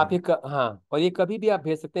all I आप want. हाँ, और ये कभी भी आप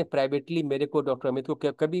भेज सकते हैं प्राइवेटली मेरे को, डॉक्टर अमित को,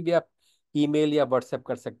 कभी भी आप ईमेल या व्हाट्सएप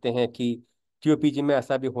कर सकते हैं कि टीओपीजी में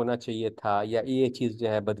ऐसा भी होना चाहिए था, या ये चीज़ जो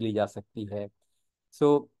है बदली जा सकती है.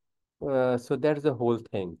 सो so that is the whole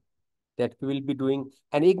thing that we will be doing.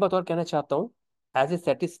 And एक बात और कहना चाहता हूँ, as a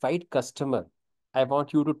satisfied customer, I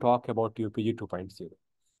want you to talk about टीओपीजी 2.0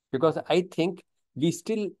 because I think we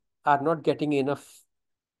still are not getting enough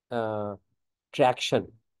traction.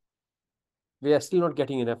 We are still not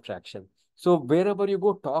getting enough traction. So wherever you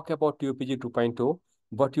go, talk about TOPG 2.0,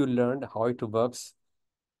 what you learned, how it works,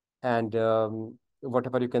 and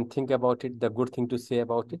whatever you can think about it, the good thing to say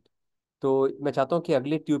about it. तो मैं चाहता हूँ कि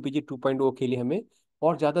अगले TOPG 2.0 के लिए हमें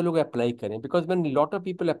और ज़्यादा लोग अप्लाई करें, because when lot of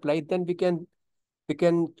people apply, then we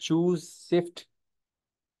can choose, sift,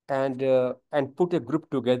 and put a group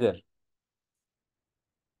together.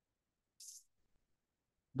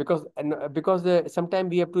 Because sometimes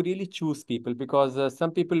we have to really choose people, because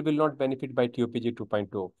some people will not benefit by TOPG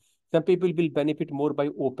 2.0. Some people will benefit more by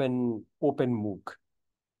open MOOC.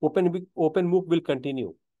 Open MOOC will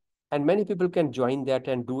continue, and many people can join that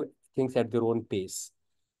and do things at their own pace.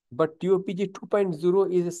 But TOPG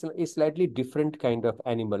 2.0 is a slightly different kind of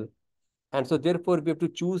animal, and so therefore we have to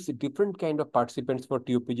choose a different kind of participants for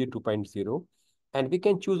TOPG 2.0, and we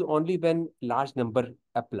can choose only when large number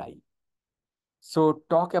apply. So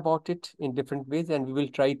talk about it in different ways, and we will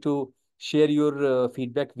try to share your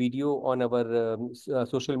feedback video on our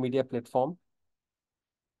social media platform.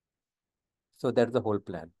 So that's the whole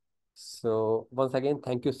plan. So once again,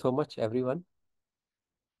 thank you so much, everyone.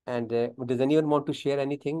 And does anyone want to share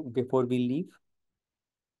anything before we leave?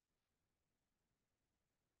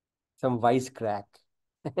 Some wise crack.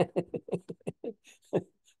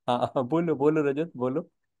 हाँ हाँ, बोलो बोलो रजत, बोलो.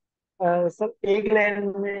 Sir एक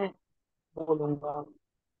line में बोलूंगा,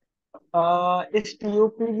 इस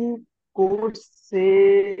टीओपीजी course से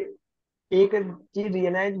एक चीज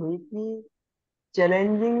रियलाइज हुई कि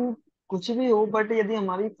चैलेंजिंग कुछ भी हो, बट यदि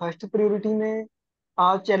हमारी फर्स्ट प्रायोरिटी में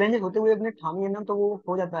चैलेंजेस होते हुए अपने ठानी है ना, तो वो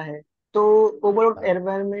हो जाता है. तो ओवरऑल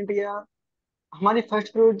एनवायरनमेंट या हमारी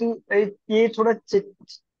फर्स्ट प्रायोरिटी ये थोड़ा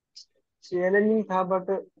चैलेंजिंग था, बट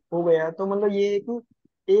हो गया. तो मतलब ये है कि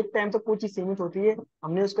एक टाइम तक कोई चीज सीमित होती है,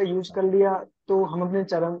 हमने उसका यूज कर लिया तो हम अपने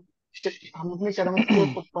चरम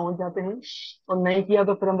पे पहुंच जाते हैं, और नहीं किया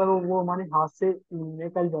तो फिर हम लोग वो हमारे हाथ से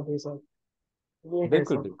निकल जाते हैं सर. ये है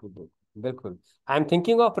बिल्कुल सर. बिल्कुल बिल्कुल बिल्कुल. I am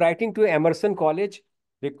thinking of writing to Emerson college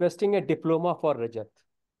requesting A diploma for रजत.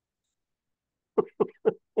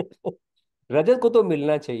 रजत को तो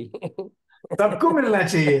मिलना चाहिए. सबको मिलना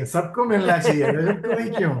चाहिए, सबको मिलना चाहिए, रजत को ही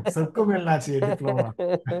क्यों, सबको मिलना चाहिए डिप्लोमा.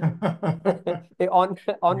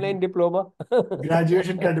 Online diploma.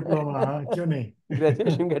 ग्रेजुएशन का डिप्लोमा, हाँ क्यों नहीं.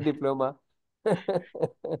 ग्रेजुएशन का diploma.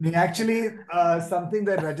 Actually, something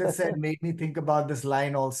that Rajat said made me think about this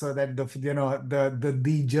line also, that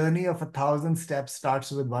the journey of 1,000 steps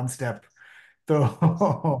starts with one step.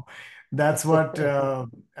 So that's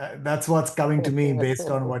what's coming to me based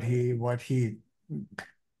on what he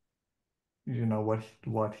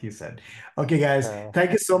what he said. Okay, guys,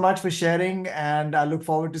 thank you so much for sharing, and I look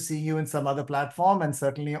forward to seeing you in some other platform, and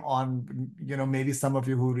certainly on, maybe some of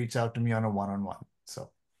you who reach out to me on a one-on-one. So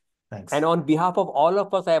thanks. And on behalf of all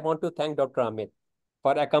of us, I want to thank Dr. Amit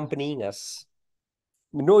for accompanying us.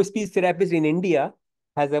 No speech therapist in India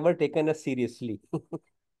has ever taken us seriously.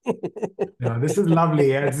 This is lovely.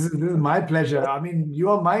 Yeah, this is my pleasure. I mean, you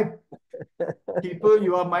are my people,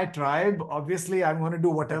 you are my tribe. Obviously, I'm going to do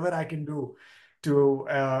whatever I can do to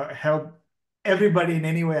help everybody in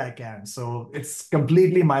any way I can. So it's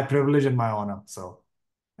completely my privilege and my honor. So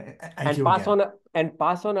thank you again.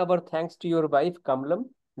 Pass on our thanks to your wife Kamlam,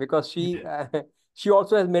 because she she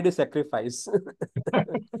also has made a sacrifice.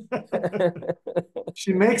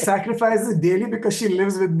 She makes sacrifices daily because she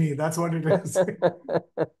lives with me. That's what it is.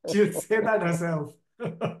 She'll say that herself.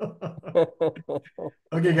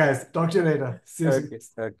 Okay, guys. Talk to you later. See you. Okay.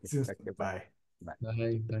 See you. Bye.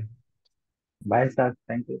 Bye. Bye. Bye, sir.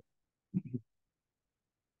 Thank you.